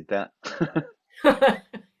Lesley did that.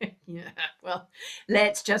 Yeah, well,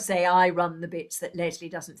 let's just say I run the bits that Lesley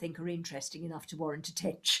doesn't think are interesting enough to warrant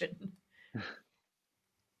attention.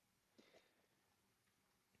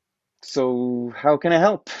 So, how can I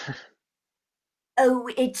help? Oh,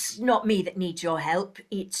 it's not me that needs your help,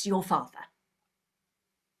 it's your father.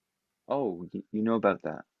 Oh, you know about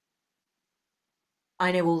that.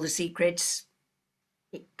 I know all the secrets.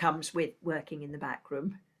 It comes with working in the back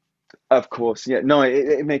room. Of course, yeah. No,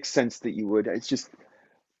 it makes sense that you would. It's just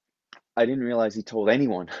I didn't realize he told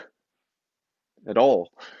anyone at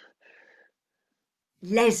all.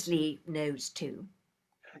 Lesley knows too.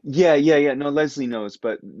 Yeah. No, Lesley knows,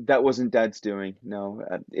 but that wasn't Dad's doing. No,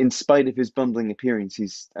 in spite of his bumbling appearance,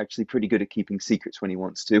 he's actually pretty good at keeping secrets when he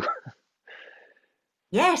wants to.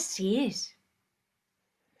 Yes, he is.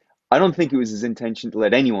 I don't think it was his intention to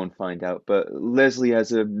let anyone find out, but Lesley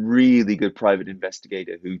has a really good private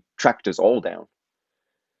investigator who tracked us all down.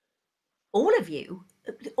 All of you?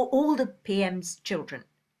 All the PM's children?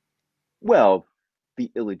 Well, the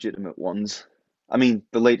illegitimate ones. I mean,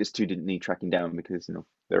 the latest two didn't need tracking down because,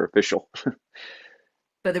 they're official.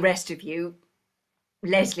 But the rest of you,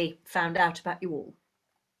 Lesley found out about you all?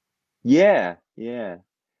 Yeah.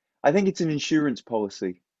 I think it's an insurance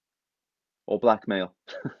policy or blackmail.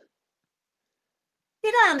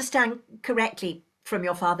 Did I understand correctly from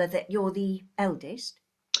your father that you're the eldest?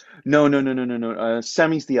 No.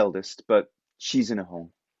 Sammy's the eldest, but she's in a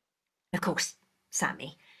home. Of course,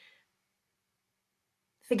 Sammy.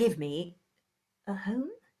 Forgive me, a home?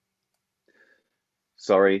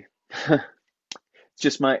 Sorry. It's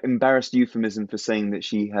just my embarrassed euphemism for saying that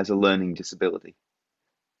she has a learning disability.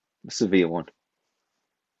 A severe one.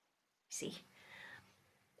 See,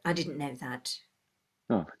 I didn't know that.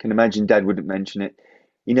 Oh, I can imagine Dad wouldn't mention it.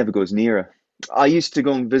 He never goes near her. I used to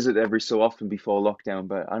go and visit every so often before lockdown,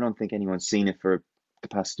 but I don't think anyone's seen her for the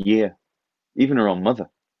past year. Even her own mother.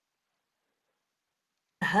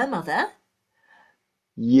 Her mother?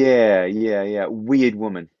 Yeah. Weird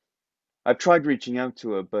woman. I've tried reaching out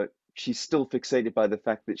to her, but she's still fixated by the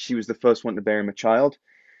fact that she was the first one to bear him a child.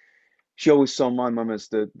 She always saw my mum as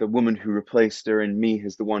the woman who replaced her and me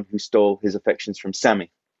as the one who stole his affections from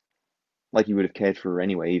Sammy. Like he would have cared for her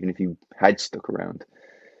anyway, even if he had stuck around.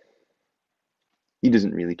 He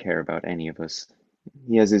doesn't really care about any of us.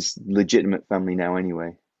 He has his legitimate family now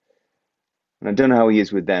anyway. And I don't know how he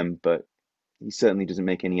is with them, but he certainly doesn't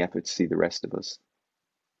make any effort to see the rest of us.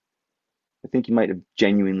 I think he might have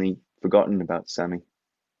genuinely forgotten about Sammy,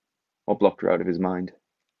 or blocked her out of his mind.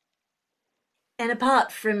 And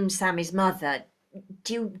apart from Sammy's mother,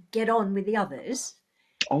 do you get on with the others?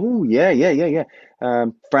 Oh, yeah.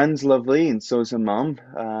 Fran's lovely, and so is her mum.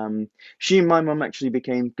 She and my mum actually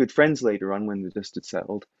became good friends later on when the dust had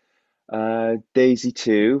settled. Daisy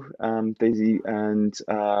too. Daisy and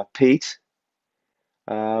Pete.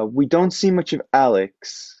 We don't see much of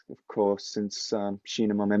Alex, of course, since she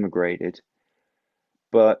and her mum emigrated.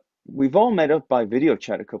 But we've all met up by video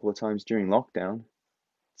chat a couple of times during lockdown.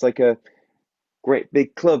 It's like a great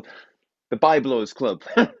big club, the Byblows Club.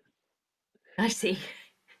 I see.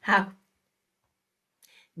 How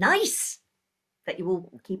nice that you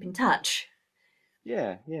all keep in touch.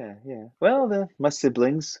 Yeah. Well, they're my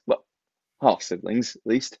siblings. Well, half siblings, at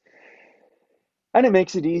least. And it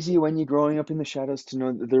makes it easier when you're growing up in the shadows to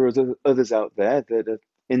know that there are others out there that are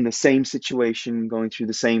in the same situation, going through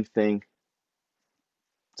the same thing.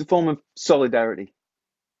 It's a form of solidarity.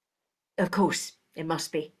 Of course, it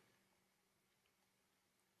must be.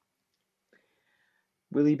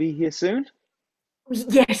 Will he be here soon?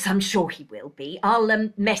 Yes, I'm sure he will be. I'll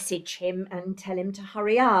message him and tell him to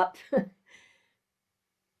hurry up.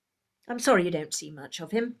 I'm sorry you don't see much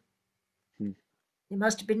of him. Hmm. It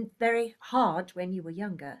must have been very hard when you were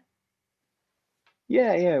younger.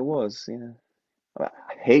 Yeah, it was. Yeah. I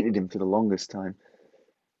hated him for the longest time.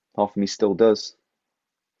 Half of me still does,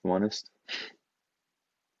 if I'm honest.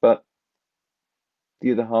 But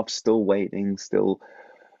the other half's still waiting, still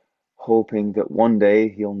hoping that one day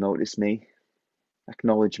he'll notice me,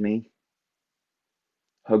 acknowledge me,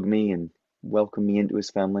 hug me, and welcome me into his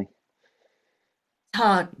family. It's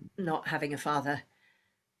hard not having a father.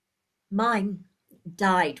 Mine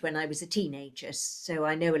died when I was a teenager, so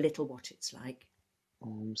I know a little what it's like. Oh,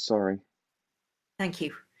 I'm sorry. Thank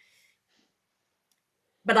you.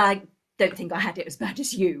 But I don't think I had it as bad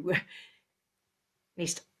as you. At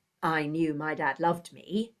least I knew my dad loved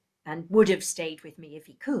me and would have stayed with me if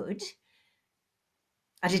he could.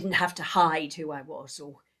 I didn't have to hide who I was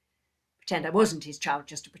or pretend I wasn't his child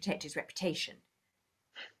just to protect his reputation.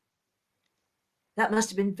 That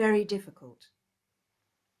must have been very difficult.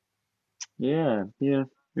 Yeah, it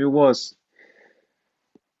was.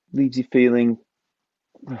 Leaves you feeling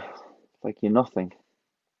like you're nothing,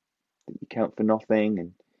 that you count for nothing,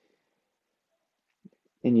 and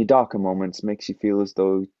in your darker moments makes you feel as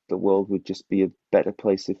though the world would just be a better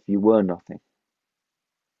place if you were nothing,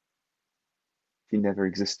 if you never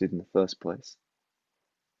existed in the first place.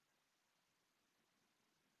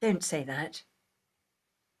 Don't say that.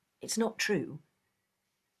 It's not true.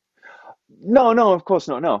 No, of course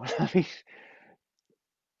not, no. I mean,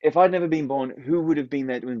 if I'd never been born, who would have been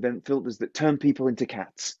there to invent filters that turn people into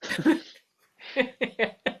cats?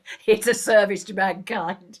 It's a service to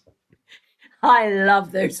mankind. I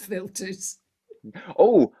love those filters.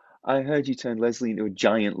 Oh, I heard you turned Lesley into a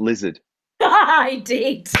giant lizard. I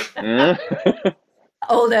did. Eh?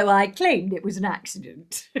 Although I claimed it was an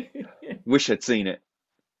accident. Wish I'd seen it.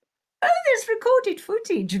 Oh, there's recorded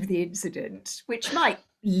footage of the incident, which might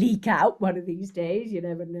leak out one of these days. You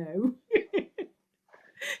never know.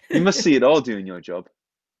 You must see it all doing your job.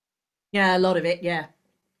 Yeah, a lot of it, yeah.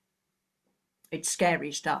 It's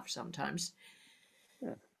scary stuff sometimes.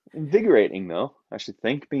 Yeah. Invigorating, though, I should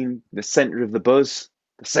think, being the centre of the buzz,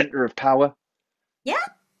 the centre of power. Yeah,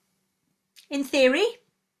 in theory.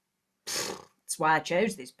 That's why I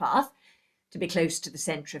chose this path, to be close to the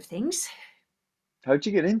centre of things. How'd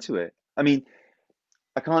you get into it? I mean,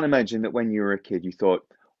 I can't imagine that when you were a kid you thought,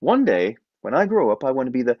 one day, when I grow up, I want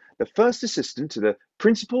to be the first assistant to the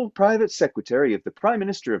principal private secretary of the Prime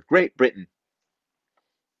Minister of Great Britain.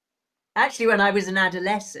 Actually, when I was an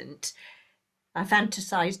adolescent, I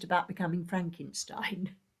fantasised about becoming Frankenstein.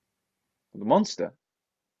 The monster?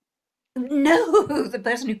 No, the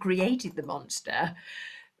person who created the monster.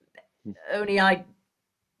 Only I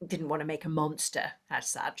didn't want to make a monster as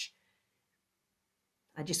such.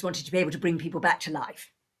 I just wanted to be able to bring people back to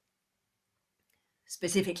life.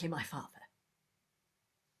 Specifically my father.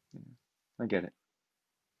 I get it.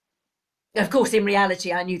 Of course, in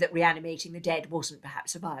reality, I knew that reanimating the dead wasn't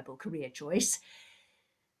perhaps a viable career choice.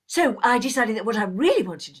 So I decided that what I really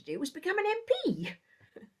wanted to do was become an MP.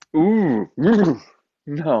 Ooh,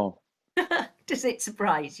 no. Does it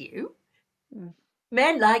surprise you?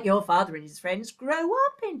 Men like your father and his friends grow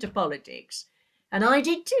up into politics. And I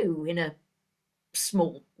did too, in a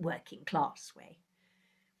small working class way.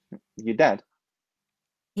 Your dad?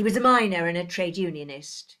 He was a miner and a trade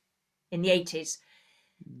unionist. In the 80s,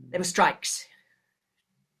 there were strikes.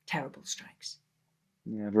 Terrible strikes.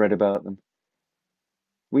 Yeah, I've read about them.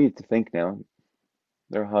 Weird to think now.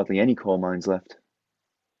 There are hardly any coal mines left.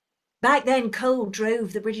 Back then, coal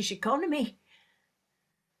drove the British economy.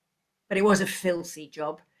 But it was a filthy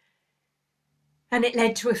job. And it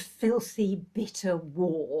led to a filthy, bitter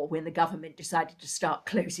war when the government decided to start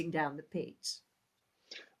closing down the pits.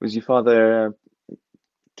 Was your father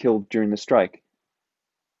killed during the strike?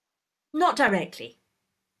 Not directly.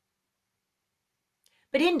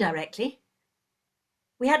 But indirectly.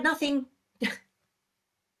 We had nothing,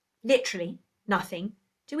 literally nothing,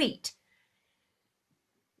 to eat.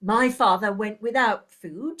 My father went without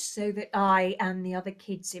food so that I and the other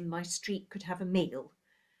kids in my street could have a meal.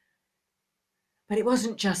 But it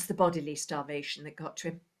wasn't just the bodily starvation that got to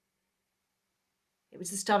him. It was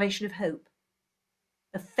the starvation of hope,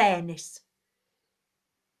 of fairness.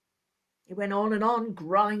 It went on,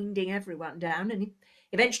 grinding everyone down, and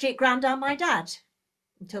eventually it ground down my dad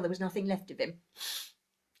until there was nothing left of him.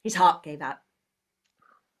 His heart gave out.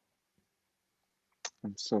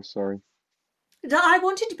 I'm so sorry. I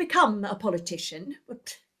wanted to become a politician,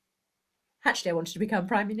 but actually I wanted to become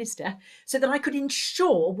Prime Minister so that I could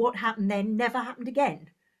ensure what happened then never happened again.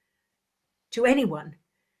 To anyone.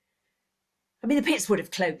 I mean, the pits would have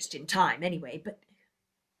closed in time anyway, but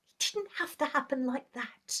it didn't have to happen like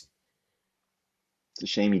that. It's a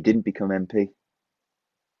shame you didn't become MP.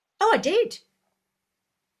 Oh, I did.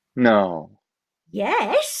 No.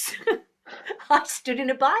 Yes. I stood in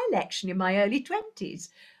a by-election in my early 20s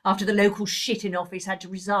after the local shit-in office had to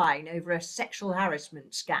resign over a sexual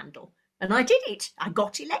harassment scandal. And I did it. I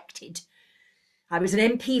got elected. I was an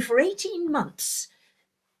MP for 18 months.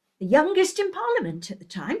 The youngest in Parliament at the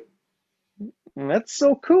time. That's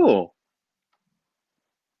so cool.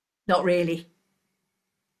 Not really.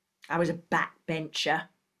 I was a backbencher.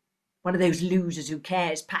 One of those losers who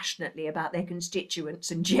cares passionately about their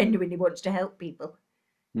constituents and genuinely wants to help people.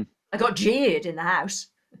 I got jeered in the House,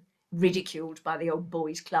 ridiculed by the old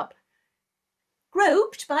boys' club,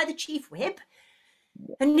 groped by the chief whip,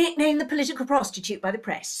 and nicknamed the political prostitute by the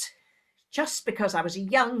press, just because I was a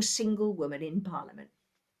young single woman in Parliament.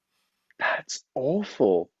 That's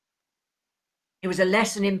awful. It was a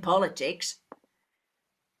lesson in politics.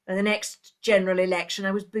 At the next general election,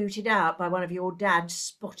 I was booted out by one of your dad's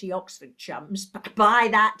spotty Oxford chums. But by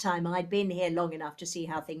that time, I'd been here long enough to see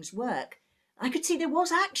how things work. I could see there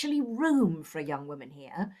was actually room for a young woman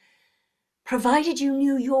here, provided you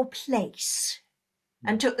knew your place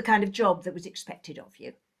and took the kind of job that was expected of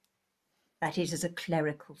you. That is, as a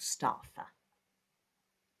clerical staffer.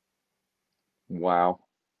 Wow.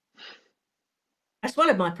 I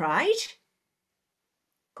swallowed my pride,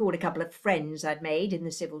 called a couple of friends I'd made in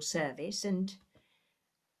the civil service and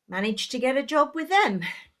managed to get a job with them.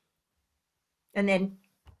 And then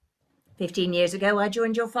 15 years ago, I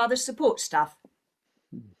joined your father's support staff.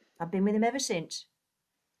 I've been with him ever since.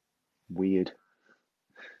 Weird.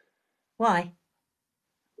 Why?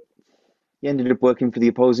 You ended up working for the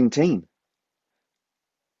opposing team.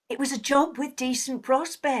 It was a job with decent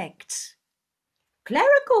prospects.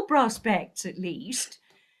 Clerical prospects, at least.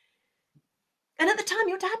 And at the time,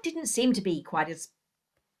 your dad didn't seem to be quite as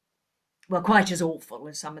awful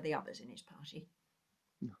as some of the others in his party.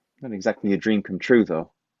 Not exactly a dream come true,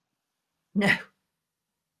 though. No.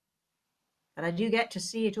 But I do get to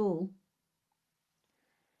see it all.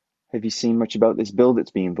 Have you seen much about this bill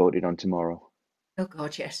that's being voted on tomorrow? Oh,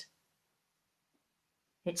 God, yes.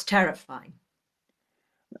 It's terrifying.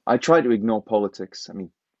 I try to ignore politics. I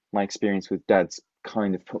mean, my experience with Dad's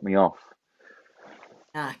kind of put me off.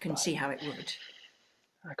 I can see how it would.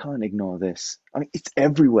 I can't ignore this. I mean, it's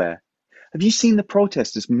everywhere. Have you seen the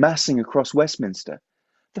protesters massing across Westminster?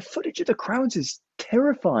 The footage of the crowds is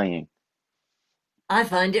terrifying. I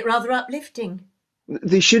find it rather uplifting.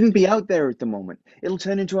 They shouldn't be out there at the moment. It'll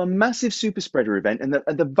turn into a massive super spreader event and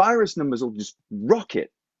the virus numbers will just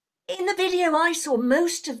rocket. In the video I saw,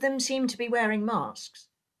 most of them seem to be wearing masks.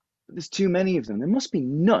 But there's too many of them. They must be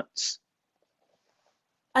nuts.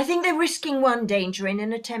 I think they're risking one danger in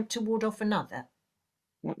an attempt to ward off another.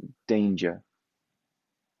 What danger?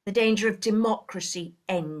 The danger of democracy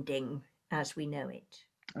ending as we know it.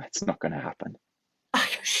 That's not going to happen. I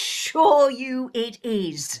assure you it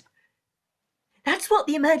is. That's what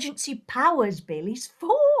the Emergency Powers Bill is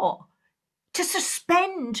for. To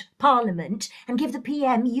suspend Parliament and give the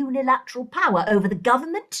PM unilateral power over the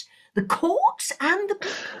government, the courts and the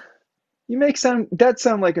people. You make Dad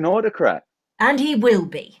sound like an autocrat. And he will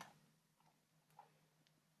be.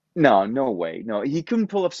 No, no way. No, he couldn't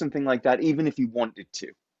pull off something like that even if he wanted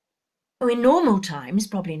to. Oh, in normal times,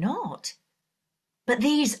 probably not. But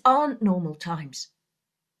these aren't normal times.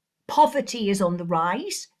 Poverty is on the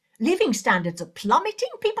rise. Living standards are plummeting.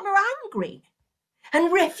 People are angry.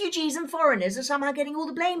 And refugees and foreigners are somehow getting all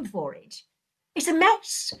the blame for it. It's a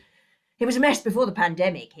mess. It was a mess before the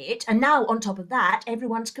pandemic hit, and now, on top of that,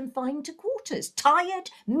 everyone's confined to quarters,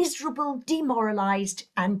 tired, miserable, demoralised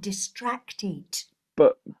and distracted.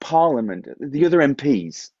 But Parliament, the other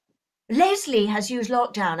MPs... Lesley has used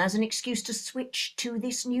lockdown as an excuse to switch to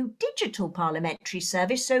this new digital parliamentary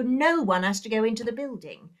service so no one has to go into the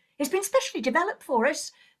building. It's been specially developed for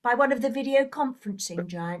us by one of the video conferencing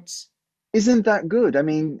giants. Isn't that good? I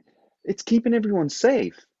mean, it's keeping everyone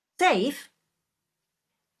safe. Safe?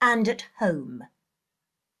 And at home.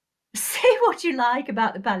 Say what you like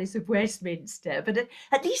about the Palace of Westminster, but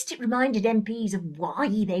at least it reminded MPs of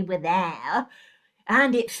why they were there.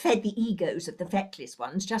 And it fed the egos of the feckless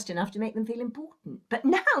ones just enough to make them feel important. But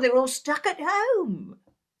now they're all stuck at home,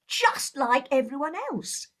 just like everyone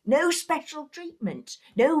else. No special treatment,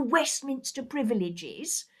 no Westminster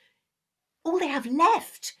privileges. All they have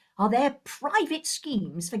left are their private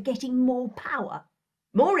schemes for getting more power,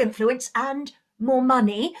 more influence and more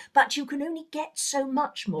money, but you can only get so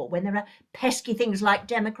much more when there are pesky things like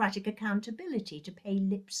democratic accountability to pay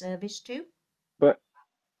lip service to. But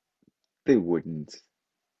they wouldn't.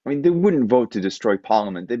 I mean, they wouldn't vote to destroy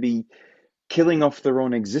Parliament. They'd be killing off their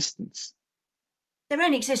own existence. Their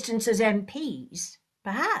own existence as MPs,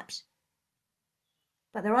 perhaps.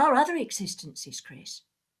 But there are other existences, Chris.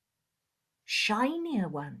 Shinier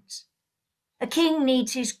ones. A king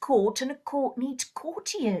needs his court and a court needs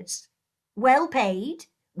courtiers. Well paid,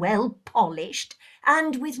 well polished,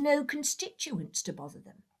 and with no constituents to bother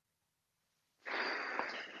them.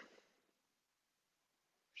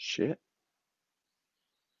 Shit.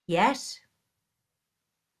 Yes.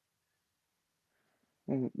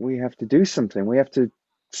 We have to do something. We have to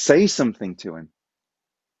say something to him.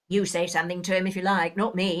 You say something to him if you like,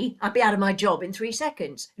 not me. I'd be out of my job in 3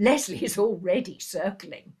 seconds. Lesley is already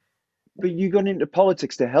circling. But you got into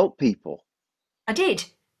politics to help people. I did.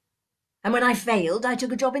 And when I failed, I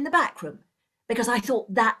took a job in the back room, because I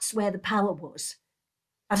thought that's where the power was.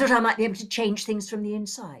 I thought I might be able to change things from the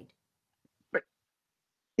inside. But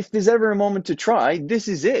if there's ever a moment to try, this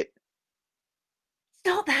is it. It's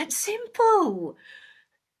not that simple.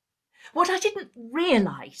 What I didn't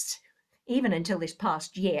realise, even until this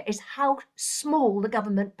past year, is how small the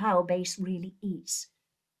government power base really is.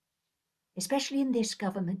 Especially in this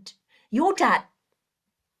government. Your dad...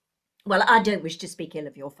 Well, I don't wish to speak ill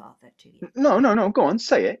of your father to you. No, go on,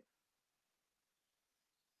 say it.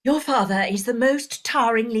 Your father is the most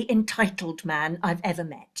tiringly entitled man I've ever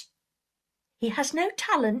met. He has no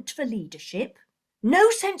talent for leadership, no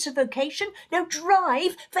sense of vocation, no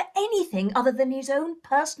drive for anything other than his own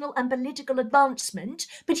personal and political advancement,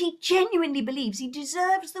 but he genuinely believes he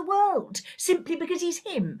deserves the world simply because he's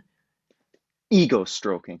him. Ego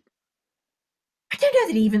stroking. I don't know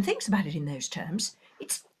that he even thinks about it in those terms.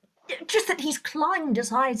 It's Just that he's climbed as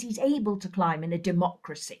high as he's able to climb in a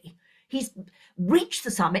democracy. He's reached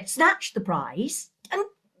the summit, snatched the prize, and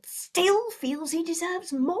still feels he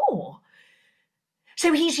deserves more.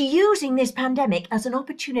 So he's using this pandemic as an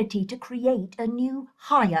opportunity to create a new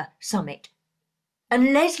higher summit.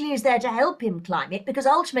 And Lesley is there to help him climb it, because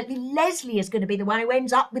ultimately Lesley is going to be the one who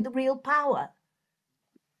ends up with the real power.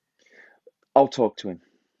 I'll talk to him.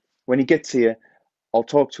 When he gets here, I'll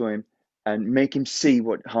talk to him and make him see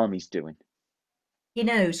what harm he's doing. He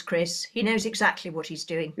knows, Chris. He knows exactly what he's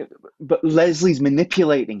doing. But Lesley's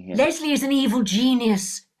manipulating him. Lesley is an evil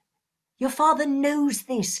genius. Your father knows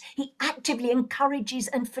this. He actively encourages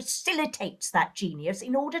and facilitates that genius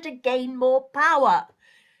in order to gain more power.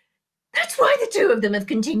 That's why the two of them have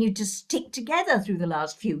continued to stick together through the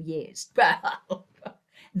last few years.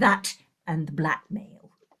 That and the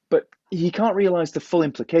blackmail. But he can't realise the full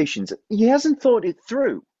implications. He hasn't thought it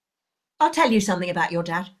through. I'll tell you something about your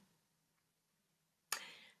dad.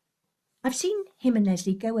 I've seen him and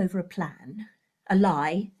Lesley go over a plan, a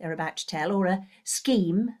lie they're about to tell, or a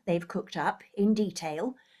scheme they've cooked up in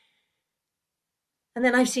detail. And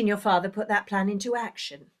then I've seen your father put that plan into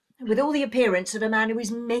action, with all the appearance of a man who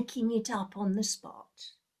is making it up on the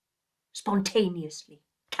spot, spontaneously,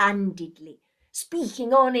 candidly,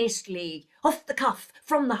 speaking honestly, off the cuff,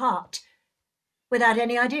 from the heart, without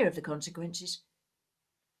any idea of the consequences.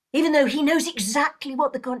 Even though he knows exactly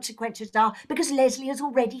what the consequences are, because Lesley has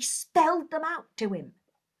already spelled them out to him.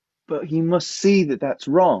 But he must see that that's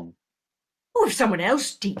wrong. Oh, if someone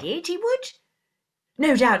else did it, he would.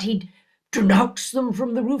 No doubt he'd denounce them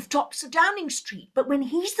from the rooftops of Downing Street, but when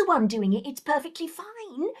he's the one doing it, it's perfectly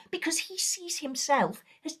fine, because he sees himself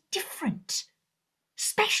as different,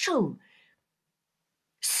 special.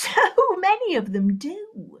 So many of them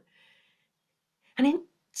do. And in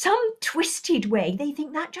some twisted way, they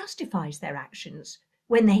think that justifies their actions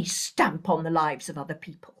when they stamp on the lives of other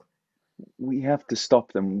people. We have to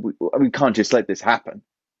stop them. We can't just let this happen.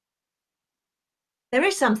 There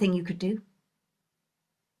is something you could do.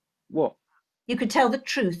 What? You could tell the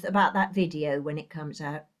truth about that video when it comes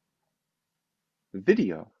out. The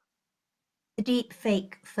video? The deep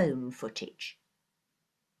fake phone footage.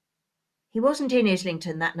 He wasn't in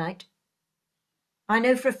Islington that night. I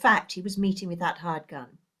know for a fact he was meeting with that hired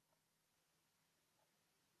gun.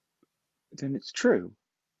 Then it's true.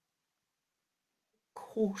 Of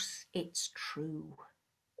course it's true.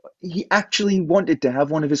 He actually wanted to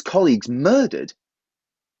have one of his colleagues murdered.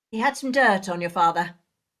 He had some dirt on your father.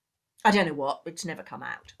 I don't know what, it's never come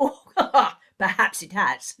out. Oh, perhaps it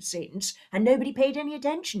has since, and nobody paid any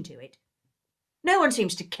attention to it. No one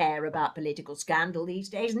seems to care about political scandal these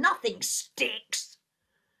days. Nothing sticks.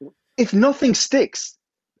 If nothing sticks,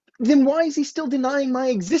 then why is he still denying my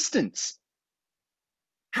existence?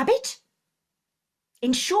 Habit?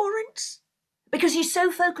 Insurance? Because he's so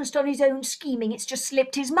focused on his own scheming it's just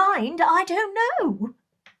slipped his mind? I don't know.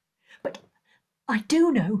 But I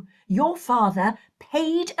do know your father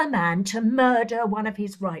paid a man to murder one of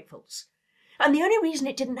his rivals. And the only reason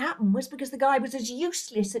it didn't happen was because the guy was as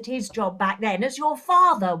useless at his job back then as your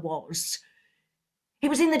father was. It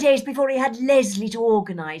was in the days before he had Lesley to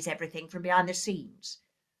organise everything from behind the scenes.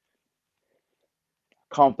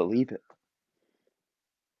 Can't believe it.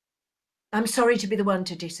 I'm sorry to be the one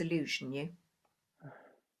to disillusion you.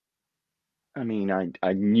 I mean,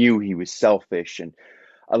 I knew he was selfish and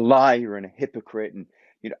a liar and a hypocrite, and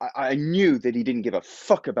I knew that he didn't give a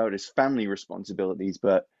fuck about his family responsibilities,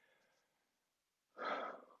 but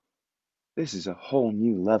this is a whole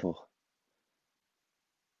new level.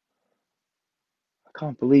 I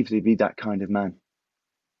can't believe he'd be that kind of man.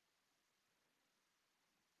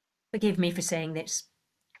 Forgive me for saying this,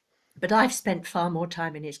 but I've spent far more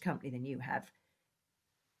time in his company than you have.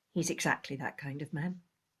 He's exactly that kind of man.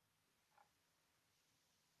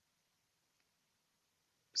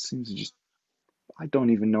 Seems just, I don't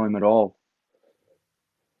even know him at all.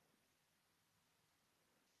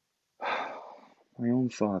 My own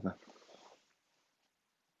father.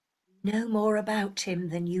 Know more about him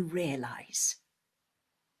than you realise.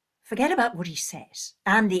 Forget about what he says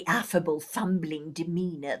and the affable, fumbling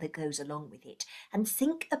demeanour that goes along with it, and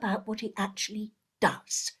think about what he actually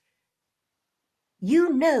does.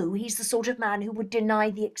 You know he's the sort of man who would deny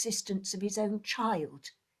the existence of his own child.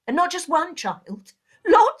 And not just one child,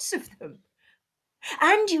 lots of them.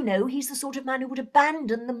 And you know he's the sort of man who would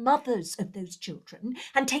abandon the mothers of those children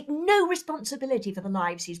and take no responsibility for the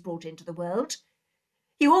lives he's brought into the world.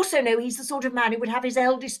 You also know he's the sort of man who would have his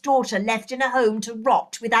eldest daughter left in a home to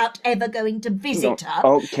rot without ever going to visit her.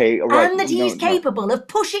 Okay, all right. And that he's capable of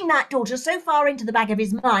pushing that daughter so far into the back of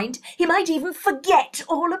his mind, he might even forget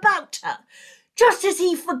all about her. Just as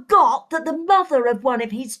he forgot that the mother of one of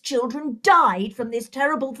his children died from this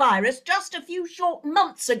terrible virus just a few short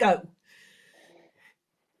months ago.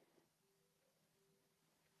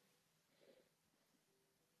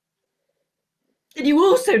 And you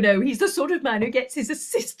also know he's the sort of man who gets his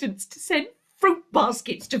assistants to send fruit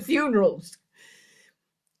baskets to funerals.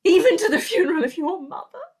 Even to the funeral of your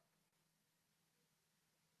mother.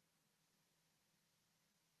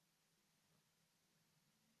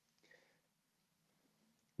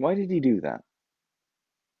 Why did he do that?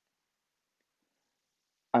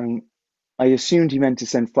 I mean, I assumed he meant to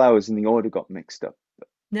send flowers and the order got mixed up.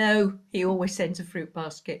 No, he always sends a fruit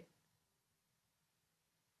basket.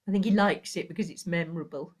 I think he likes it because it's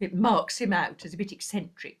memorable. It marks him out as a bit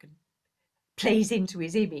eccentric and plays into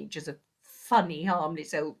his image as a funny,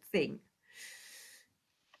 harmless old thing.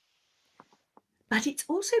 But it's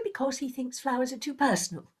also because he thinks flowers are too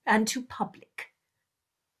personal and too public.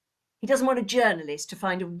 He doesn't want a journalist to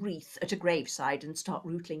find a wreath at a graveside and start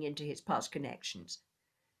rootling into his past connections.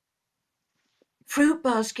 Fruit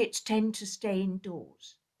baskets tend to stay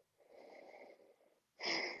indoors.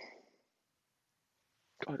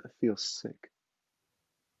 God, I feel sick.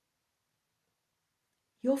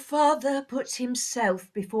 Your father puts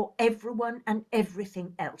himself before everyone and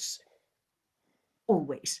everything else.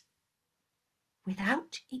 Always.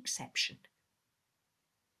 Without exception.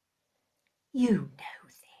 You know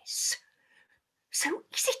this. So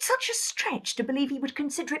is it such a stretch to believe he would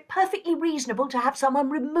consider it perfectly reasonable to have someone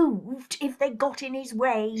removed if they got in his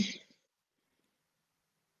way?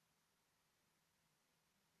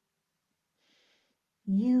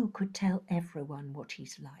 You could tell everyone what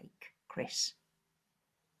he's like, Chris.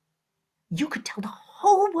 You could tell the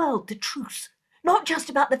whole world the truth, not just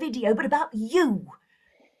about the video, but about you,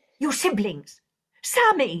 your siblings,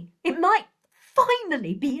 Sammy. It might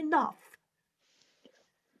finally be enough.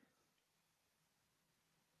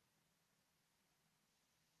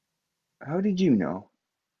 How did you know?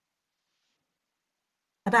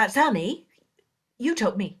 About Sammy? You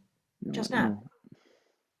told me No, just now. no.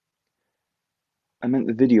 I meant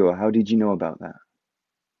the video. How did you know about that?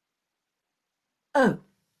 Oh,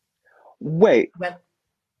 Wait, well,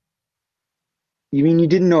 you mean you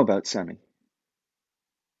didn't know about Sammy?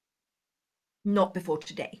 not before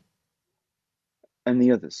today. And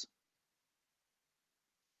the others?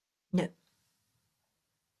 No.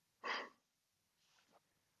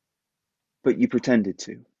 But you pretended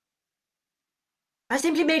to. I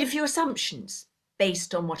simply made a few assumptions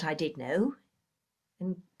based on what I did know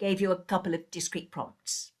and gave you a couple of discrete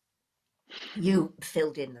prompts. You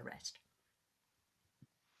filled in the rest.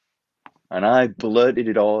 And I blurted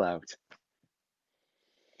it all out.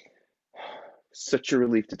 Such a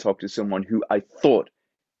relief to talk to someone who I thought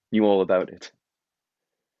knew all about it.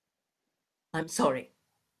 I'm sorry.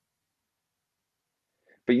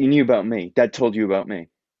 But you knew about me. Dad told you about me.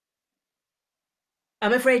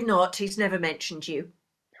 I'm afraid not. He's never mentioned you.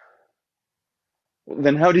 Well,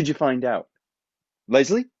 then how did you find out?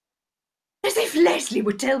 Lesley? As if Lesley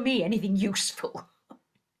would tell me anything useful.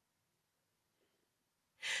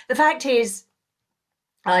 The fact is,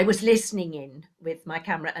 I was listening in with my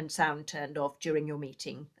camera and sound turned off during your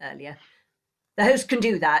meeting earlier. The host can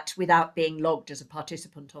do that without being logged as a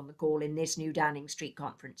participant on the call in this new Downing Street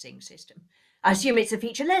conferencing system. I assume it's a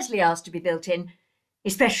feature Lesley asked to be built in,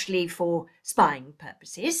 especially for spying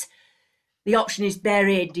purposes. The option is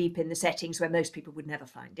buried deep in the settings where most people would never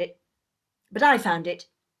find it. But I found it.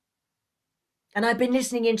 And I've been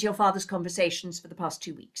listening into your father's conversations for the past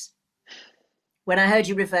 2 weeks. When I heard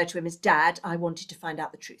you refer to him as Dad, I wanted to find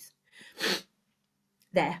out the truth.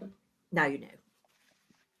 There, now you know.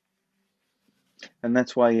 And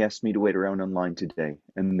that's why he asked me to wait around online today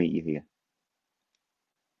and meet you here.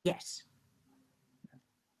 Yes.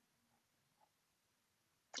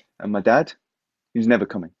 And my dad? He's never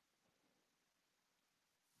coming.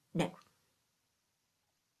 No.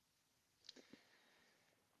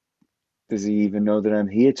 Does he even know that I'm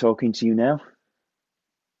here talking to you now?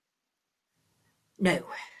 No.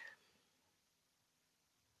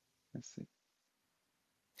 I see.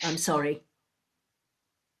 I'm sorry.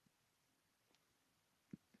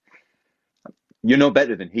 You're no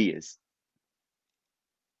better than he is.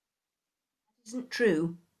 That isn't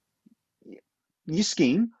true. You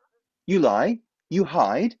scheme, you lie, you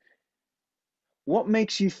hide. What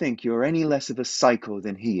makes you think you're any less of a psycho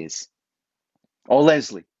than he is? Or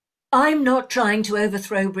Lesley? I'm not trying to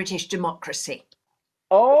overthrow British democracy.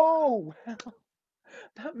 Oh, well,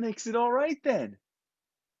 that makes it all right then.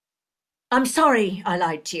 I'm sorry I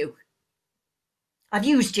lied to you. I've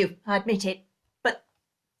used you, I admit it. But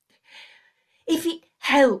if it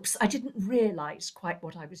Helps. I didn't realise quite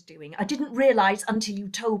what I was doing. I didn't realise until you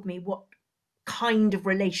told me what kind of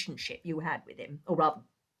relationship you had with him, or rather,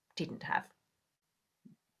 didn't have.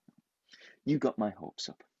 You got my hopes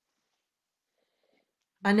up.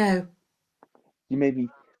 I know. You made me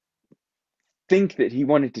think that he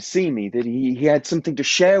wanted to see me, that he had something to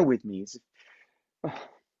share with me,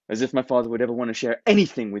 as if my father would ever want to share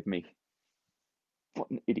anything with me. What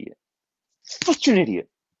an idiot. Such an idiot.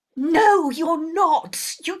 No, you're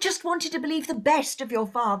not. You just wanted to believe the best of your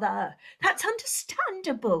father. That's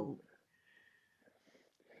understandable.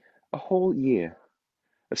 A whole year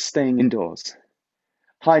of staying indoors,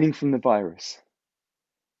 hiding from the virus,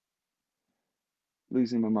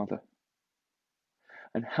 losing my mother.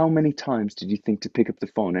 And how many times did you think to pick up the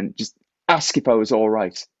phone and just ask if I was all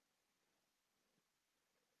right?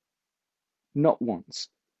 Not once.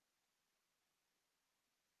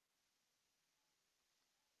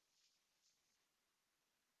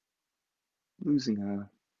 Losing her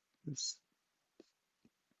was...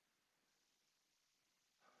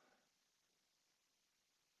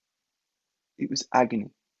 It was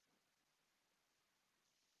agony.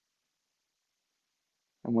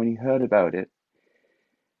 And when he heard about it,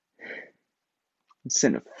 he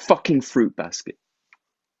sent a fucking fruit basket.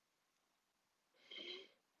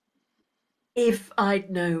 If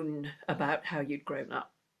I'd known about how you'd grown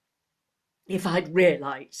up, if I'd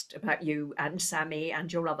realised about you and Sammy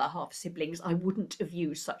and your other half-siblings, I wouldn't have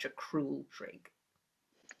used such a cruel trick.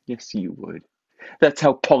 Yes, you would. That's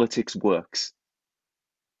how politics works.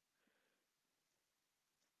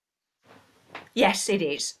 Yes, it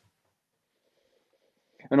is.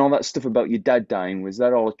 And all that stuff about your dad dying, was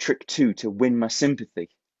that all a trick too, to win my sympathy?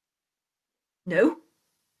 No.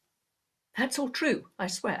 That's all true, I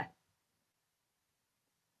swear.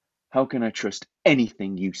 How can I trust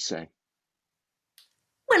anything you say?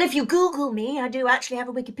 Well, if you Google me, I do actually have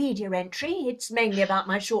a Wikipedia entry. It's mainly about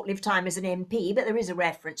my short-lived time as an MP, but there is a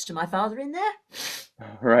reference to my father in there.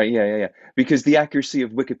 Right, yeah. Because the accuracy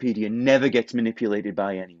of Wikipedia never gets manipulated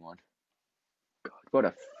by anyone. God, what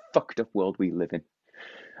a fucked up world we live in.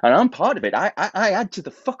 And I'm part of it. I add to the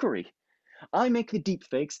fuckery. I make the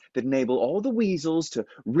deepfakes that enable all the weasels to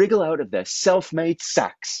wriggle out of their self-made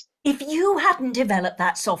sacks. If you hadn't developed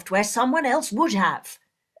that software, someone else would have.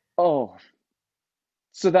 Oh,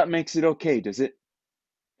 so that makes it okay, does it?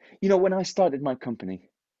 You know, when I started my company,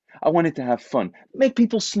 I wanted to have fun, make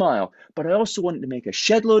people smile, but I also wanted to make a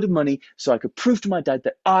shed load of money so I could prove to my dad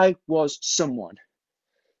that I was someone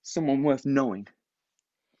worth knowing.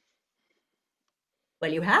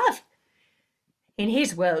 Well, you have. In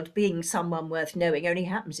his world, being someone worth knowing only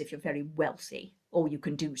happens if you're very wealthy, or you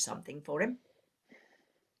can do something for him.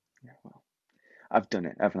 Yeah, well, I've done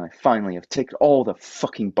it, haven't I? Finally, I've ticked all the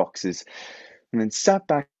fucking boxes, and then sat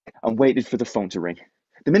back and waited for the phone to ring.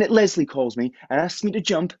 The minute Lesley calls me and asks me to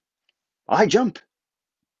jump, I jump.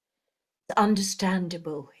 It's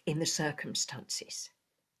understandable in the circumstances.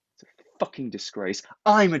 It's a fucking disgrace.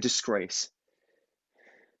 I'm a disgrace.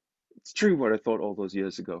 It's true what I thought all those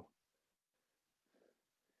years ago.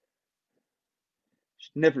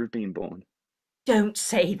 Should never have been born. Don't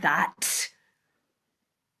say that.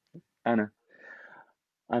 Anna,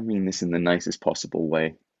 I mean this in the nicest possible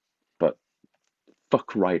way, but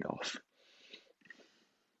fuck right off.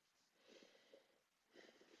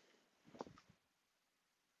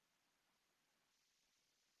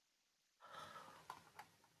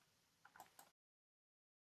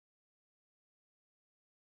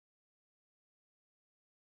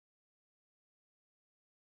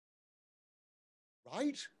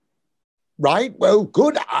 Right. Well,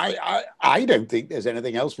 good. I don't think there's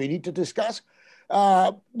anything else we need to discuss.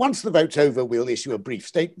 Once the vote's over, we'll issue a brief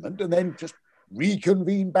statement and then just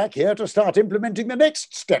reconvene back here to start implementing the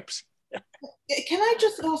next steps. Can I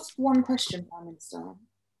just ask one question, Prime Minister?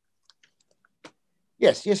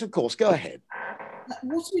 Yes, of course. Go ahead.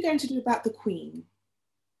 What are we going to do about the Queen?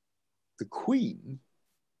 The Queen?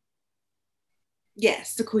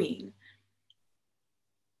 Yes, the Queen.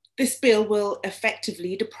 This bill will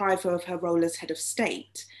effectively deprive her of her role as head of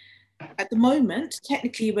state. At the moment,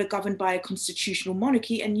 technically, we're governed by a constitutional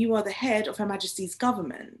monarchy and you are the head of Her Majesty's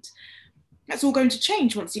government. That's all going to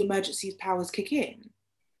change once the emergency powers kick in.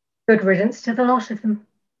 Good riddance to the lot of them.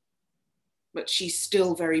 But she's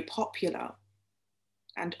still very popular.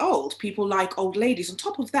 And old. People like old ladies. On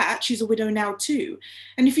top of that, she's a widow now too.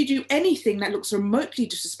 And if you do anything that looks remotely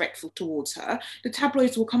disrespectful towards her, the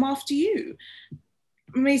tabloids will come after you.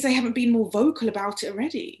 Maybe they haven't been more vocal about it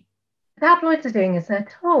already. The tabloids are doing as they're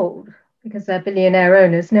told, because their billionaire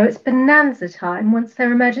owners know it's bonanza time once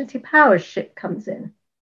their emergency powers ship comes in.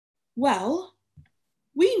 Well,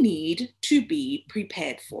 We need to be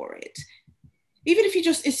prepared for it. Even if you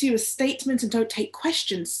just issue a statement and don't take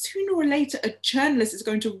questions, sooner or later a journalist is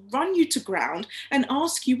going to run you to ground and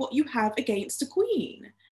ask you what you have against the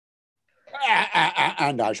Queen.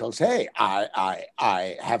 And I shall say,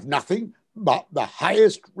 I have nothing but the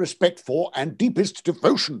highest respect for and deepest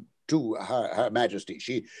devotion to Her Majesty.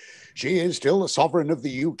 She is still the sovereign of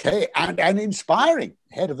the UK and an inspiring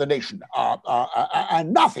head of the nation,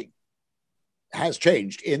 and nothing has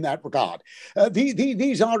changed in that regard.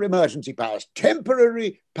 These are emergency powers,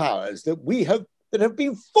 temporary powers that have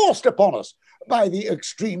been forced upon us by the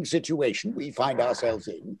extreme situation we find ourselves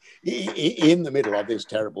in the middle of this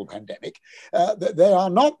terrible pandemic. They are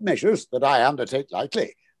not measures that I undertake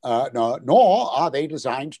lightly, nor are they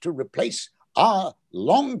designed to replace our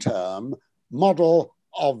long-term model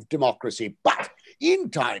of democracy. But in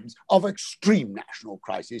times of extreme national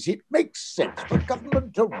crisis, it makes sense for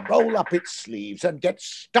government to roll up its sleeves and get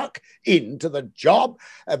stuck into the job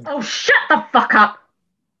of... Oh, shut the fuck up!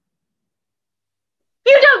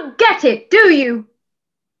 You don't get it, do you?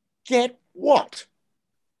 Get what?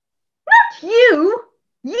 Not you!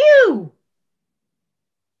 You!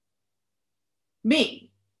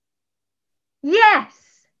 Me? Yes,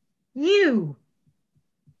 you.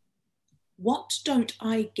 What don't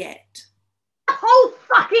I get? The whole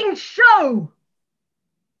fucking show!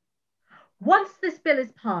 Once this bill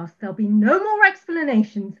is passed, there'll be no more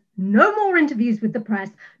explanations, no more interviews with the press,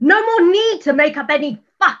 no more need to make up any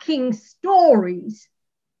fucking stories.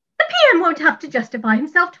 The PM won't have to justify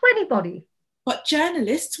himself to anybody. But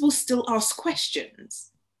journalists will still ask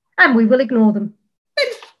questions. And we will ignore them. Then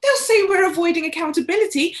they'll say we're avoiding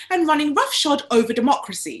accountability and running roughshod over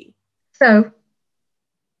democracy. So?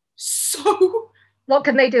 So? What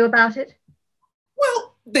can they do about it?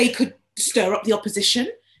 Well, they could stir up the opposition.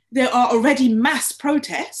 There are already mass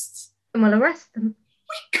protests. And we'll arrest them.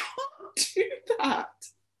 We can't do that.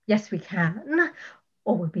 Yes, we can.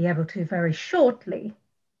 Or we'll be able to very shortly.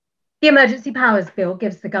 The Emergency Powers Bill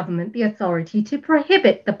gives the government the authority to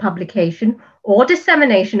prohibit the publication or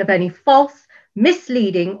dissemination of any false,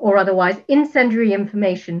 misleading, or otherwise incendiary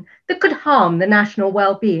information that could harm the national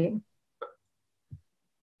well-being.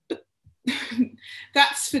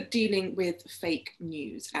 That's for dealing with fake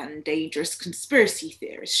news and dangerous conspiracy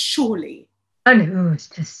theorists, surely. And who's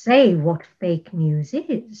to say what fake news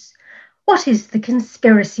is? What is the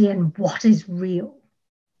conspiracy and what is real?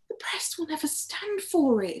 The press will never stand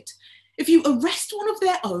for it. If you arrest one of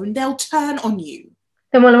their own, they'll turn on you.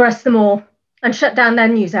 Then we'll arrest them all and shut down their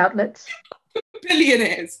news outlets.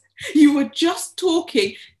 Billionaires. You were just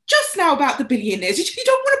talking just now about the billionaires. You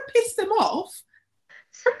don't want to piss them off.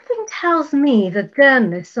 Something tells me that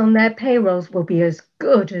journalists on their payrolls will be as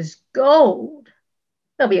good as gold.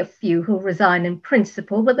 There'll be a few who'll resign in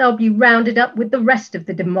principle, but they'll be rounded up with the rest of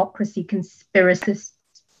the democracy conspiracists.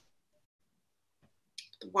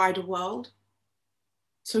 The wider world?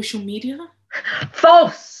 Social media?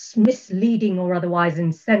 False, misleading, or otherwise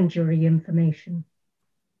incendiary information.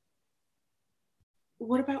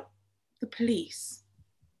 What about the police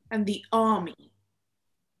and the army?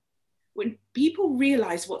 When people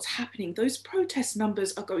realise what's happening, those protest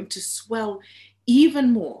numbers are going to swell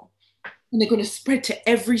even more. And they're going to spread to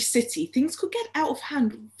every city. Things could get out of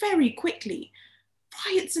hand very quickly.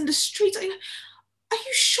 Riots in the streets. Are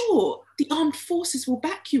you sure the armed forces will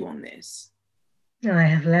back you on this? I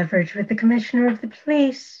have leverage with the Commissioner of the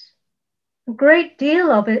Police. A great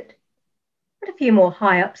deal of it. And a few more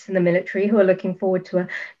high-ups in the military who are looking forward to a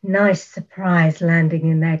nice surprise landing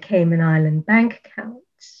in their Cayman Island bank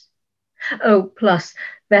accounts. Oh, plus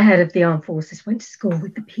the head of the armed forces went to school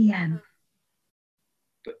with the PM.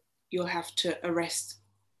 But you'll have to arrest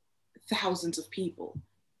thousands of people.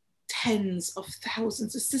 Tens of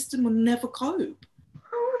thousands. The system will never cope.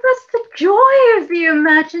 Oh, that's the joy of the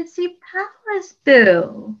Emergency Powers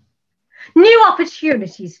Bill. New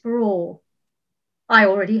opportunities for all. I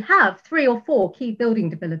already have 3 or 4 key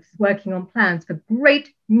building developers working on plans for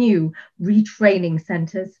great new retraining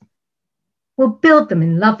centres. We'll build them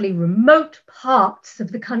in lovely remote parts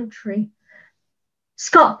of the country.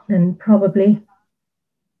 Scotland, probably.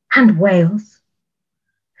 And Wales.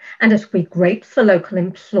 And it'll be great for local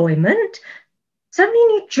employment. So many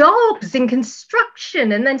new jobs in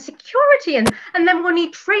construction and then security and then we'll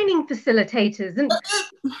need training facilitators and...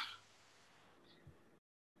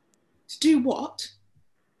 To do what?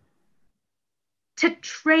 To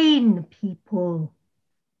train people.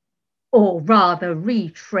 Or rather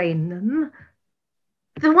retrain them.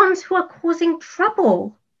 The ones who are causing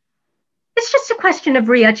trouble. It's just a question of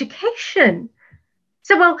re-education.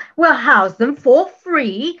 So we'll house them for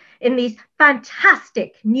free in these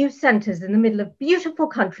fantastic new centres in the middle of beautiful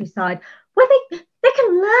countryside where they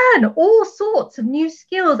can learn all sorts of new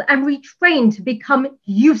skills and retrain to become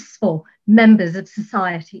useful members of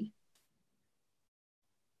society.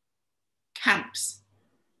 Camps.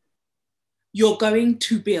 You're going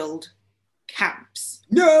to build camps.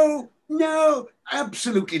 No,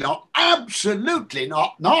 absolutely not. Absolutely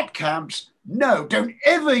not. Not camps. No, don't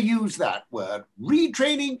ever use that word.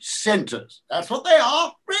 Retraining centres. That's what they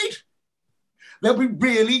are. Great. They'll be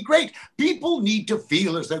really great. People need to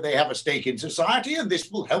feel as though they have a stake in society, and this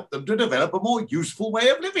will help them to develop a more useful way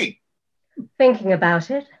of living. Thinking about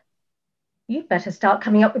it, you'd better start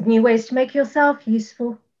coming up with new ways to make yourself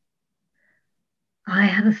useful. I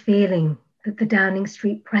have a feeling that the Downing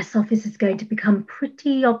Street press office is going to become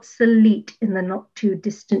pretty obsolete in the not too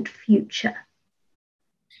distant future.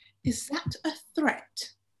 Is that a threat?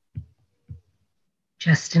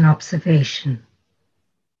 Just an observation.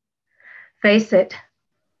 Face it,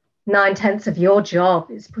 9/10 of your job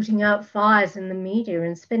is putting out fires in the media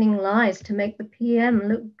and spinning lies to make the PM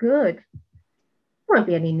look good. There won't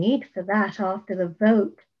be any need for that after the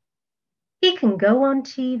vote. He can go on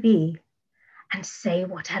TV and say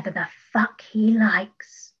whatever the fuck he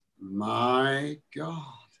likes. My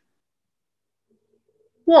God.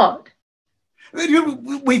 What?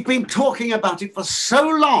 We've been talking about it for so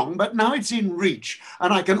long, but now it's in reach,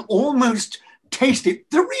 and I can almost taste it.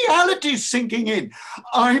 The reality's sinking in.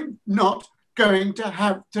 I'm not going to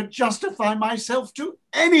have to justify myself to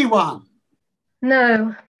anyone.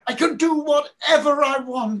 No. I can do whatever I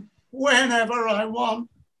want, whenever I want.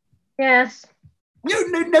 Yes.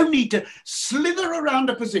 No need to slither around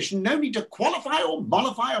a position, no need to qualify or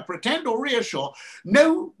mollify or pretend or reassure,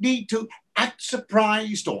 no need to act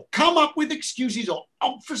surprised or come up with excuses or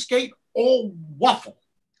obfuscate or waffle.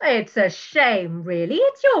 It's a shame, really.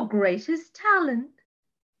 It's your greatest talent.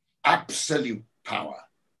 Absolute power.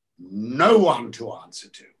 No one to answer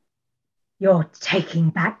to. You're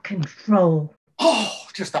taking back control. Oh,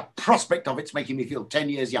 just the prospect of it's making me feel 10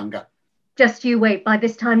 years younger. Just you wait. By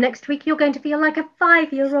this time next week, you're going to feel like a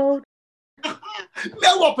 5-year-old.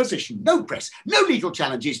 No opposition, no press, no legal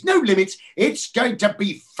challenges, no limits. It's going to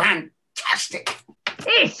be fantastic.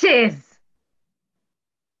 It is.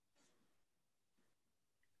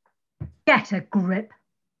 Get a grip.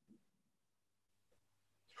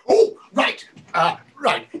 Oh, right.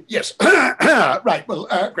 Right. Yes. Right.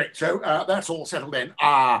 Well, great. So that's all settled then.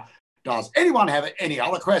 Does anyone have any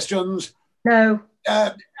other questions? No.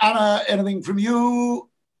 Anna, anything from you?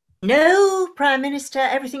 No, Prime Minister,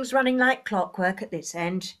 everything's running like clockwork at this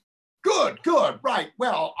end. Good. Right.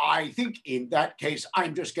 Well, I think in that case,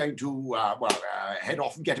 I'm just going to, head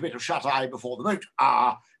off and get a bit of shut-eye before the vote.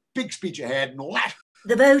 Big speech ahead and all that.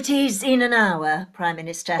 The vote is in an hour, Prime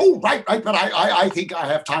Minister. Oh, right. But I think I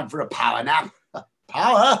have time for a power nap.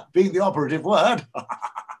 Power being the operative word.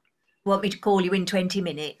 Want me to call you in 20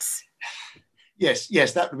 minutes?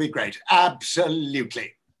 Yes, that would be great.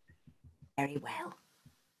 Absolutely. Very well.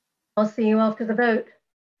 I'll see you after the vote.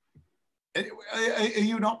 Are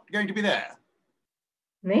you not going to be there?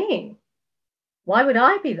 Me? Why would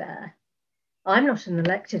I be there? I'm not an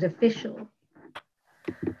elected official.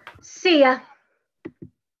 See ya.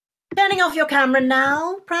 Turning off your camera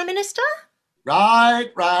now, Prime Minister? Right.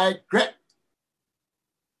 Great.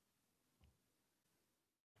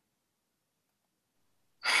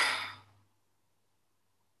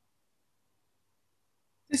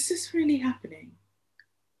 Is this really happening?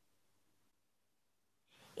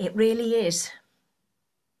 It really is.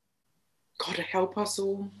 God help us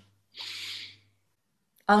all.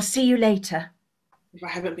 I'll see you later. If I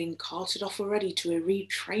haven't been carted off already to a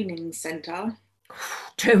retraining centre.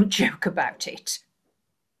 Don't joke about it.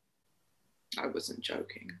 I wasn't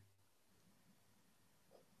joking.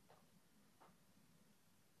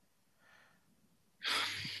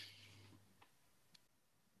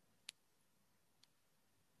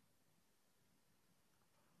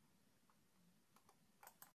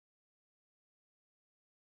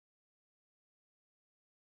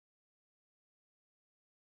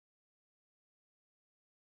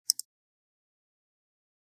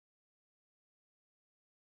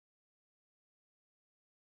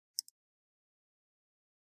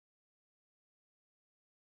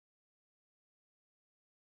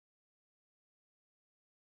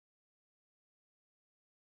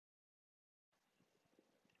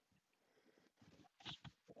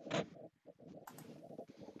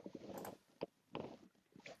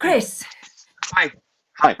 Chris. Hi.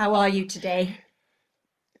 How are you today?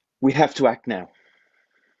 We have to act now.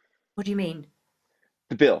 What do you mean?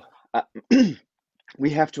 The bill. We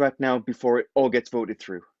have to act now before it all gets voted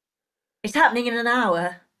through. It's happening in an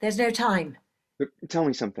hour. There's no time. But tell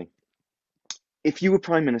me something. If you were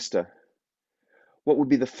Prime Minister, what would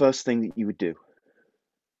be the first thing that you would do?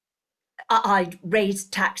 I'd raise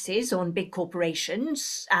taxes on big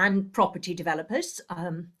corporations and property developers,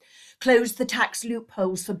 close the tax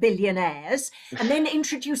loopholes for billionaires, and then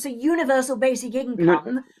introduce a universal basic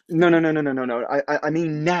income. No. I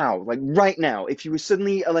mean now, like right now. If you were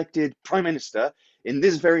suddenly elected Prime Minister in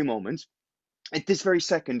this very moment, at this very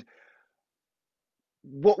second,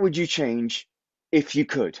 what would you change if you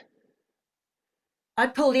could?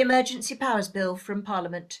 I'd pull the emergency powers bill from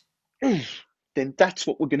Parliament. Then that's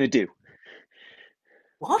what we're going to do.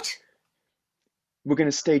 What? We're going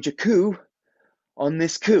to stage a coup on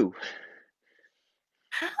this coup.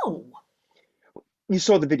 How? You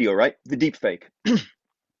saw the video, right? The deepfake.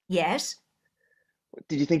 Yes,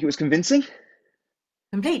 Did you think it was convincing?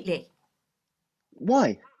 completely.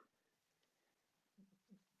 Why?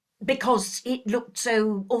 Because it looked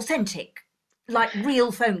so authentic, like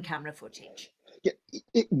real phone camera footage. Yeah,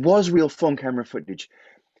 it was real phone camera footage.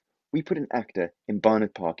 We put an actor in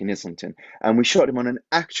Barnard Park in Islington, and we shot him on an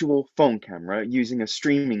actual phone camera using a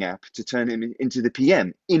streaming app to turn him into the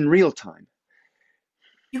PM in real time.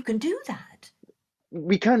 You can do that.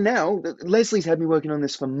 We can now. Lesley's had me working on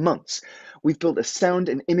this for months. We've built a sound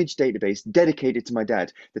and image database dedicated to my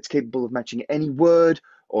dad that's capable of matching any word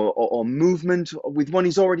or movement with one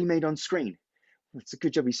he's already made on screen. It's a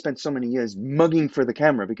good job he spent so many years mugging for the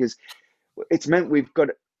camera, because it's meant we've got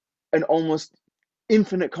an almost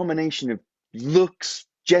infinite combination of looks,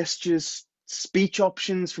 gestures, speech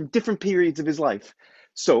options from different periods of his life.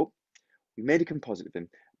 So we made a composite of him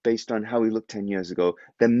based on how he looked 10 years ago,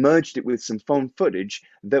 then merged it with some phone footage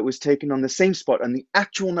that was taken on the same spot on the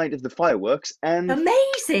actual night of the fireworks, and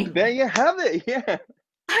Amazing! there you have it. Yeah.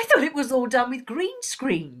 I thought it was all done with green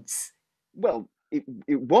screens. Well, it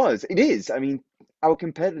is. I mean, our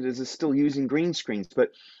competitors are still using green screens,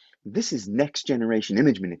 but this is next generation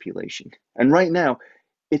image manipulation. And right now,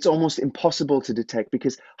 it's almost impossible to detect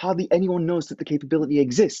because hardly anyone knows that the capability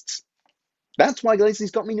exists. That's why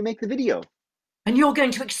Lesley's got me to make the video. And you're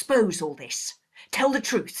going to expose all this. Tell the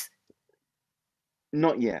truth.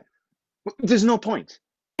 Not yet. There's no point.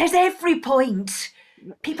 There's every point.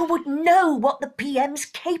 People would know what the PM's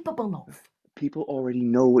capable of. People already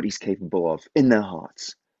know what he's capable of in their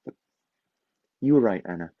hearts. But you were right,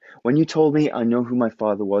 Anna. When you told me I know who my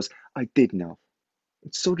father was, I did know.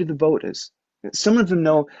 And so did the voters. Some of them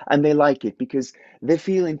know, and they like it because they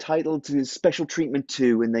feel entitled to special treatment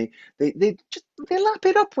too, and they lap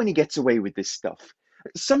it up when he gets away with this stuff.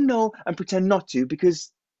 Some know and pretend not to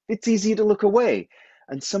because it's easier to look away,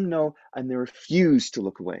 and some know and they refuse to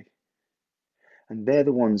look away. And they're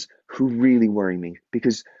the ones who really worry me,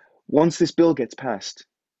 because once this bill gets passed,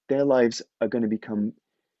 their lives are going to become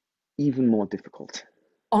even more difficult.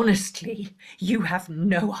 Honestly, you have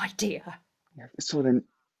no idea. So then,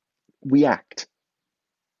 we act.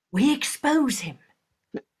 We expose him.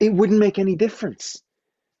 It wouldn't make any difference.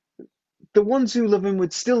 The ones who love him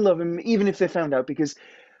would still love him even if they found out, because,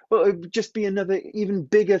 well, it would just be another even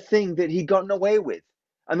bigger thing that he'd gotten away with.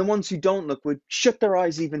 And the ones who don't look would shut their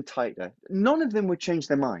eyes even tighter. None of them would change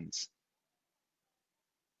their minds.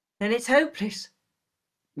 Then it's hopeless.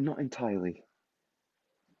 Not entirely.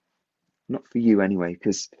 Not for you anyway,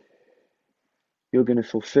 because you're going to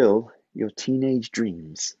fulfill your teenage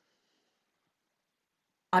dreams.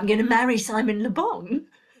 I'm going to marry Simon Le Bon.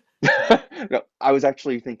 No, I was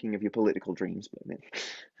actually thinking of your political dreams, but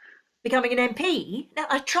Becoming an MP? No,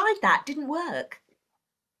 I tried that, didn't work.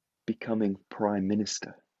 Becoming Prime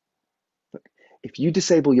Minister. Look, if you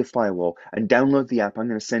disable your firewall and download the app I'm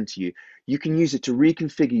going to send to you, you can use it to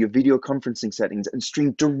reconfigure your video conferencing settings and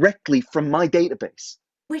stream directly from my database.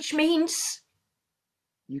 Which means...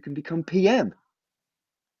 You can become PM.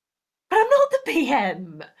 But I'm not the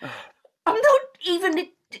PM. I'm not even...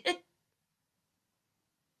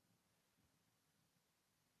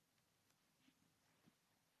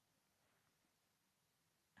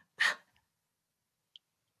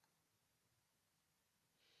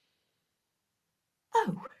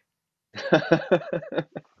 Oh.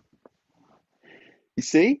 You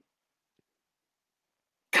see?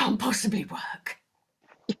 Can't possibly work.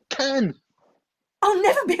 It can. I'll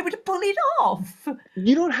never be able to pull it off.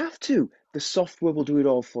 You don't have to. The software will do it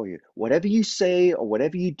all for you. Whatever you say or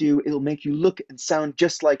whatever you do, it'll make you look and sound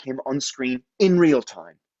just like him on screen in real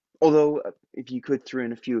time. Although, if you could throw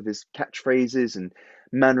in a few of his catchphrases and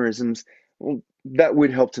mannerisms, well, that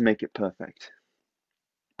would help to make it perfect.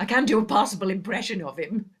 I can do a passable impression of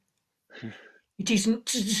him. It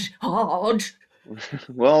isn't hard.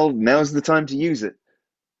 Well, now's the time to use it.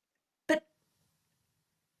 But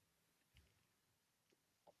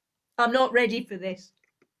I'm not ready for this.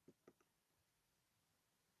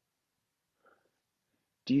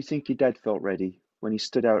 Do you think your dad felt ready when he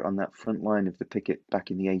stood out on that front line of the picket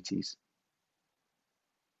back in the 80s?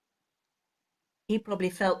 He probably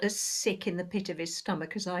felt as sick in the pit of his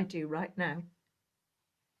stomach as I do right now.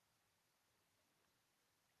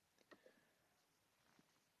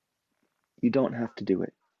 You don't have to do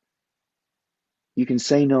it. You can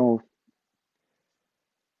say no,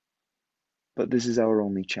 but this is our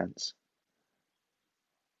only chance.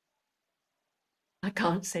 I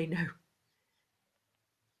can't say no.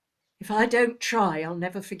 If I don't try, I'll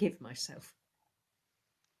never forgive myself.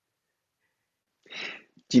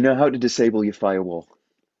 Do you know how to disable your firewall?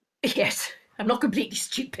 Yes, I'm not completely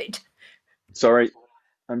stupid. Sorry,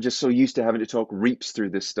 I'm just so used to having to talk reaps through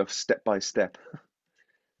this stuff step by step.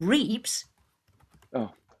 Reaps?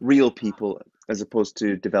 Oh, real people as opposed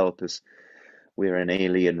to developers. We're an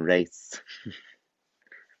alien race.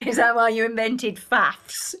 Is that why you invented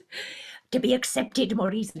faffs? To be accepted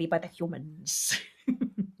more easily by the humans.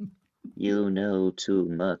 You know too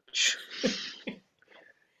much.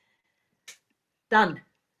 Done.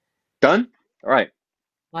 Done? All right.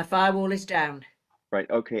 My firewall is down. Right,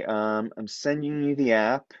 okay. I'm sending you the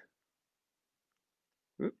app.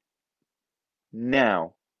 Oop.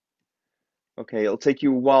 Now. Okay, it'll take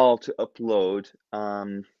you a while to upload.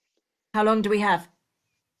 How long do we have?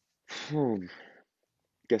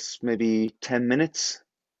 Guess maybe 10 minutes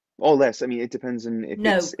or less. I mean, it depends on if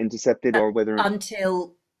No, it's intercepted or whether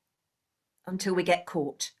until we get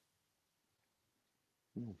caught.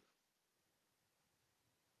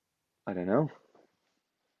 I don't know.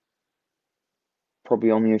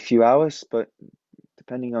 Probably only a few hours, but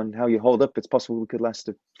depending on how you hold up, it's possible it could last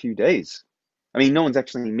a few days. I mean, no one's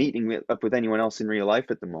actually meeting up with anyone else in real life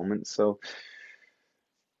at the moment, so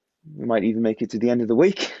we might even make it to the end of the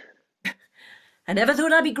week. I never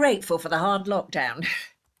thought I'd be grateful for the hard lockdown.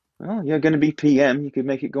 Well, you're going to be PM. You could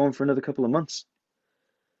make it go on for another couple of months.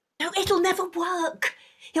 No, it'll never work.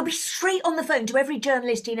 He'll be straight on the phone to every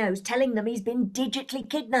journalist he knows, telling them he's been digitally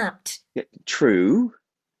kidnapped. Yeah, true,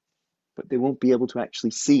 but they won't be able to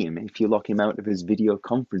actually see him if you lock him out of his video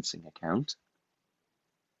conferencing account.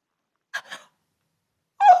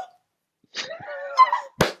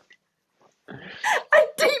 And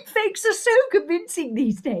deepfakes are so convincing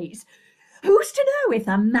these days. Who's to know if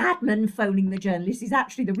a madman phoning the journalist is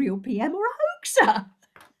actually the real PM or a hoaxer?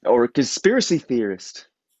 Or a conspiracy theorist.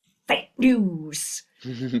 Fake news.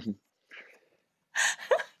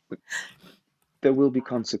 There will be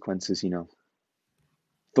consequences, you know,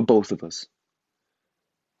 for both of us,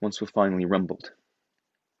 once we're finally rumbled.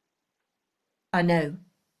 I know.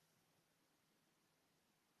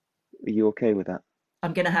 Are you okay with that?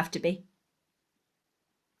 I'm going to have to be.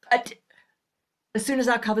 As soon as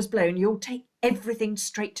our cover's blown, you'll take everything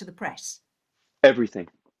straight to the press. Everything.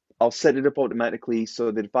 I'll set it up automatically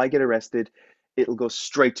so that if I get arrested, it'll go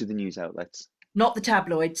straight to the news outlets. Not the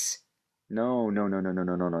tabloids. No.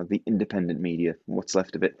 The independent media, what's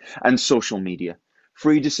left of it, and social media.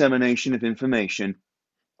 Free dissemination of information.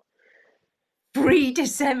 Free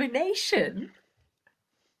dissemination?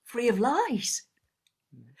 Free of lies?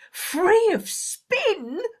 Free of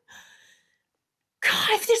spin? God,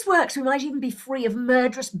 if this works, we might even be free of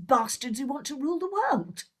murderous bastards who want to rule the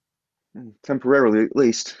world. Temporarily, at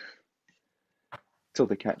least. Till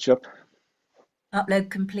they catch up.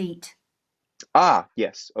 Upload complete. Ah,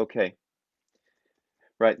 yes, okay.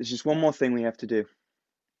 Right, there's just one more thing we have to do.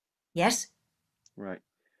 Yes? Right.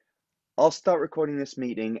 I'll start recording this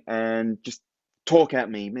meeting and just talk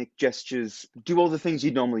at me, make gestures, do all the things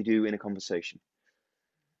you'd normally do in a conversation.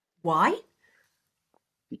 Why?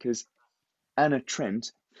 Because Anna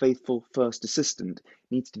Trent, faithful first assistant,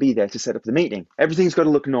 needs to be there to set up the meeting. Everything's got to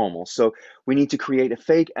look normal, so we need to create a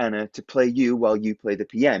fake Anna to play you while you play the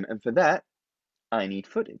PM, and for that, I need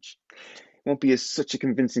footage. It won't be such a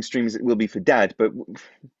convincing stream as it will be for Dad, but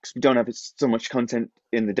because we don't have so much content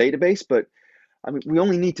in the database, but I mean, we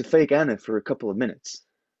only need to fake Anna for a couple of minutes.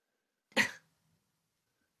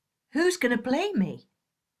 Who's going to play me?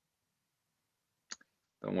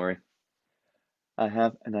 Don't worry. I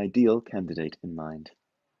have an ideal candidate in mind.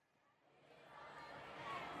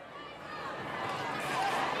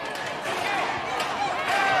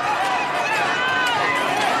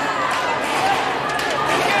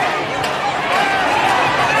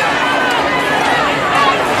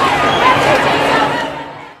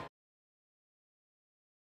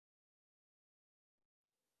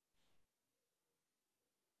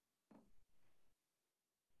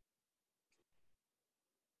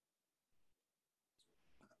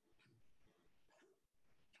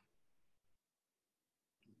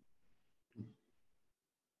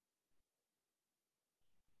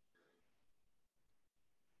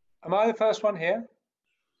 Am I the first one here?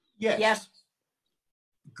 Yes. Yes.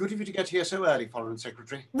 Good of you to get here so early, Foreign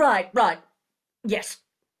Secretary. Right. Yes.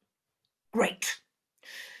 Great.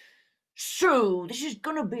 So, this is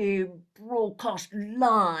going to be broadcast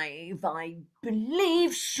live, I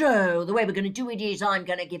believe so. The way we're going to do it is I'm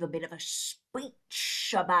going to give a bit of a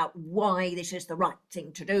speech about why this is the right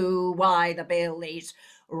thing to do, why the bill is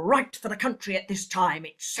right for the country at this time,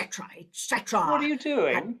 etc., etc. What are you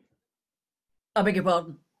doing? I beg your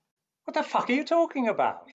pardon? What the fuck are you talking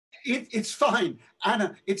about? It's fine,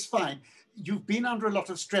 Anna, it's fine. You've been under a lot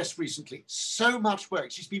of stress recently. So much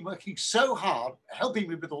work. She's been working so hard, helping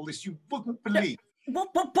me with all this, you wouldn't believe.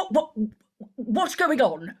 What's going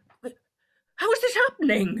on? How is this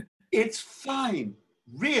happening? It's fine.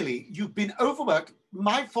 Really, you've been overworked.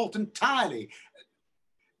 My fault entirely.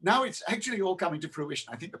 Now it's actually all coming to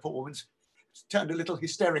fruition. I think the poor woman's turned a little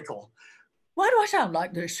hysterical. Why do I sound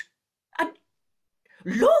like this? And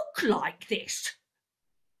look like this?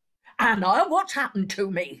 Anna, what's happened to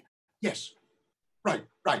me? Yes, right.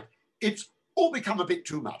 It's all become a bit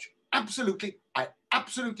too much. Absolutely, I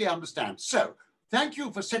absolutely understand. So, thank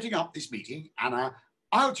you for setting up this meeting, Anna.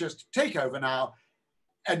 I'll just take over now,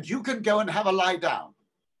 and you can go and have a lie down.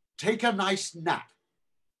 Take a nice nap.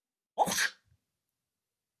 What?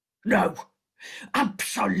 No,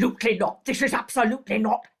 absolutely not. This is absolutely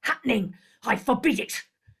not happening. I forbid it.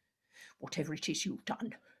 Whatever it is you've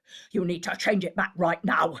done, you need to change it back right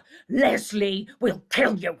now. Lesley will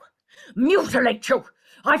kill you, mutilate you.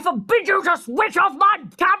 I forbid you to switch off my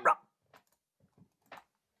camera.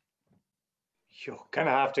 You're going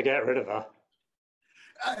to have to get rid of her.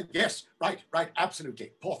 Yes, right,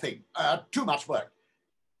 absolutely. Poor thing. Too much work.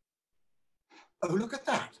 Oh, look at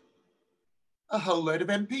that. A whole load of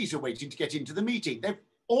MPs are waiting to get into the meeting. They've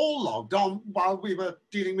all logged on while we were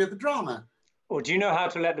dealing with the drama. Oh, do you know how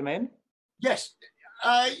to let them in? Yes,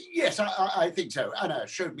 I think so. Anna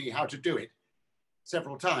showed me how to do it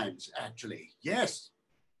several times, actually. Yes,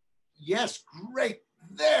 great.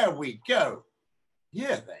 There we go.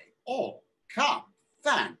 Here they all come.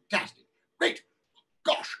 Fantastic. Great.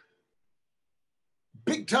 Gosh.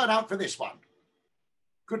 Big turnout for this one.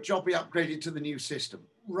 Good job we upgraded to the new system.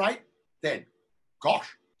 Right then.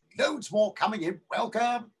 Gosh, loads more coming in.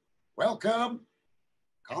 Welcome.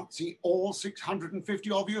 Can't see all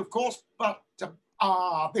 650 of you, of course, but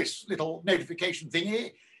this little notification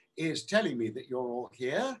thingy is telling me that you're all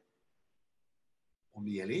here. Or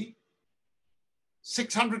nearly.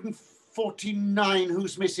 649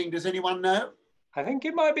 who's missing, does anyone know? I think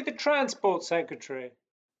it might be the Transport Secretary.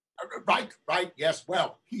 Right, yes,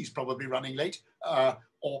 well, he's probably running late, or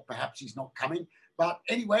perhaps he's not coming. But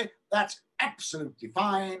anyway, that's absolutely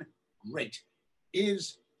fine. Great.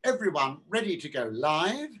 Is everyone ready to go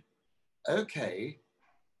live? Okay.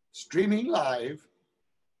 Streaming live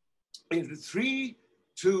in 3,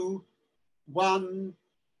 2, 1.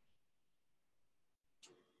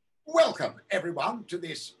 Welcome, everyone, to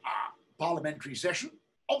this parliamentary session.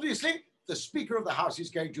 Obviously, the Speaker of the House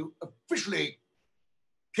is going to officially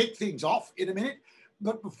kick things off in a minute.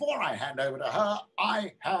 But before I hand over to her,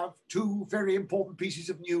 I have 2 very important pieces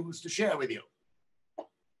of news to share with you.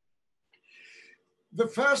 The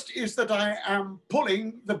first is that I am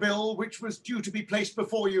pulling the bill which was due to be placed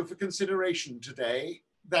before you for consideration today.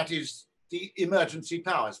 That is the Emergency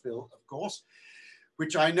Powers Bill, of course,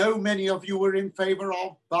 which I know many of you were in favour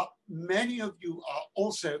of, but many of you are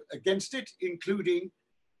also against it, including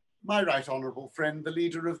my right honourable friend, the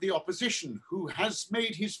Leader of the Opposition, who has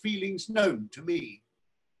made his feelings known to me.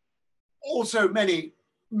 Also, many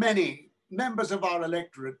members of our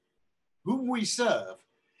electorate whom we serve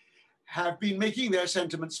have been making their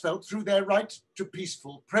sentiments felt through their right to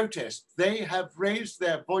peaceful protest. They have raised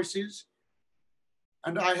their voices,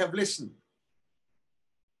 and I have listened.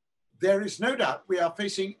 There is no doubt we are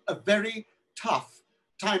facing a very tough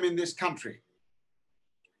time in this country,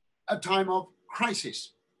 a time of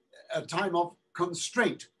crisis, a time of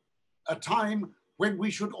constraint, a time when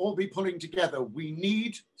we should all be pulling together. We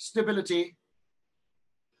need stability,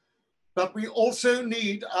 but we also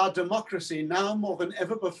need our democracy now more than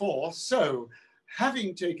ever before. So,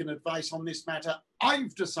 having taken advice on this matter,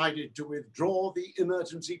 I've decided to withdraw the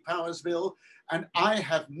Emergency Powers Bill, and I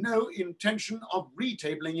have no intention of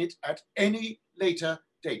retabling it at any later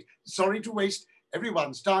date. Sorry to waste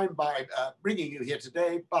everyone's time by bringing you here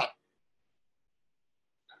today, but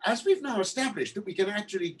as we've now established that we can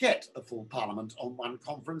actually get a full parliament on one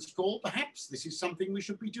conference call, perhaps this is something we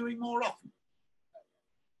should be doing more often.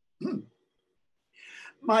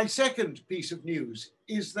 My second piece of news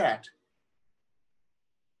is that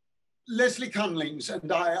Lesley Cunnlings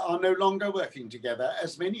and I are no longer working together.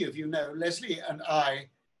 As many of you know, Lesley and I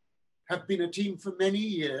have been a team for many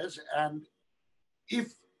years, and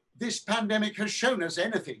if this pandemic has shown us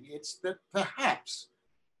anything, it's that perhaps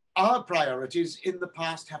our priorities in the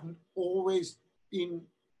past haven't always been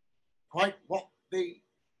quite the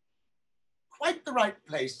right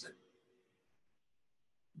place.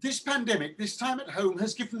 This pandemic, this time at home,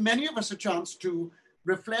 has given many of us a chance to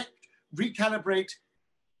reflect, recalibrate,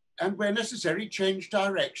 and where necessary, change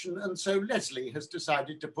direction. And so Lesley has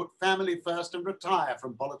decided to put family first and retire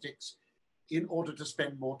from politics in order to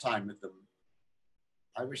spend more time with them.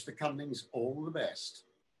 I wish the Cunnlings all the best,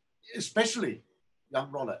 especially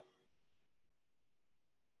young Rollo.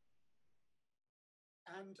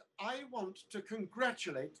 And I want to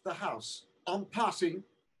congratulate the House on passing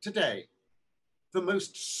today the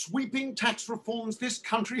most sweeping tax reforms this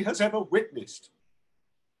country has ever witnessed.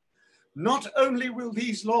 Not only will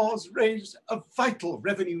these laws raise a vital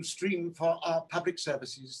revenue stream for our public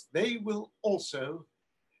services, they will also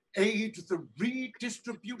aid the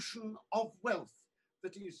redistribution of wealth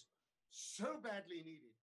that is so badly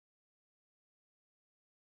needed.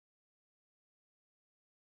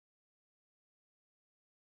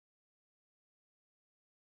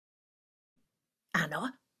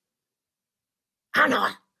 Anna?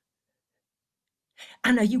 Anna!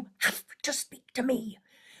 Anna, you have to speak to me.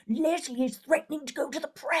 Lesley is threatening to go to the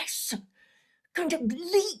press, going to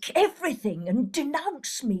leak everything and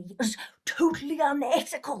denounce me as totally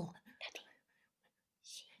unethical. Daddy,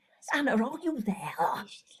 Anna, are you there?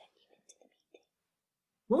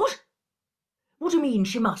 What? What do you mean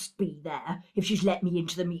she must be there if she's let me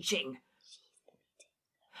into the meeting?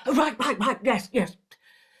 Right, yes.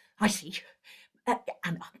 I see.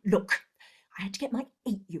 Anna, look, I had to get my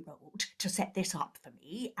 8-year-old to set this up for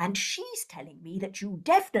me, and she's telling me that you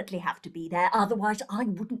definitely have to be there, otherwise I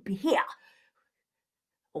wouldn't be here.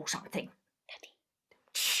 Or something. Daddy.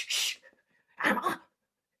 Shh. Anna!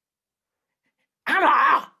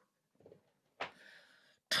 Anna!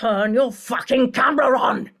 Turn your fucking camera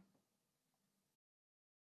on!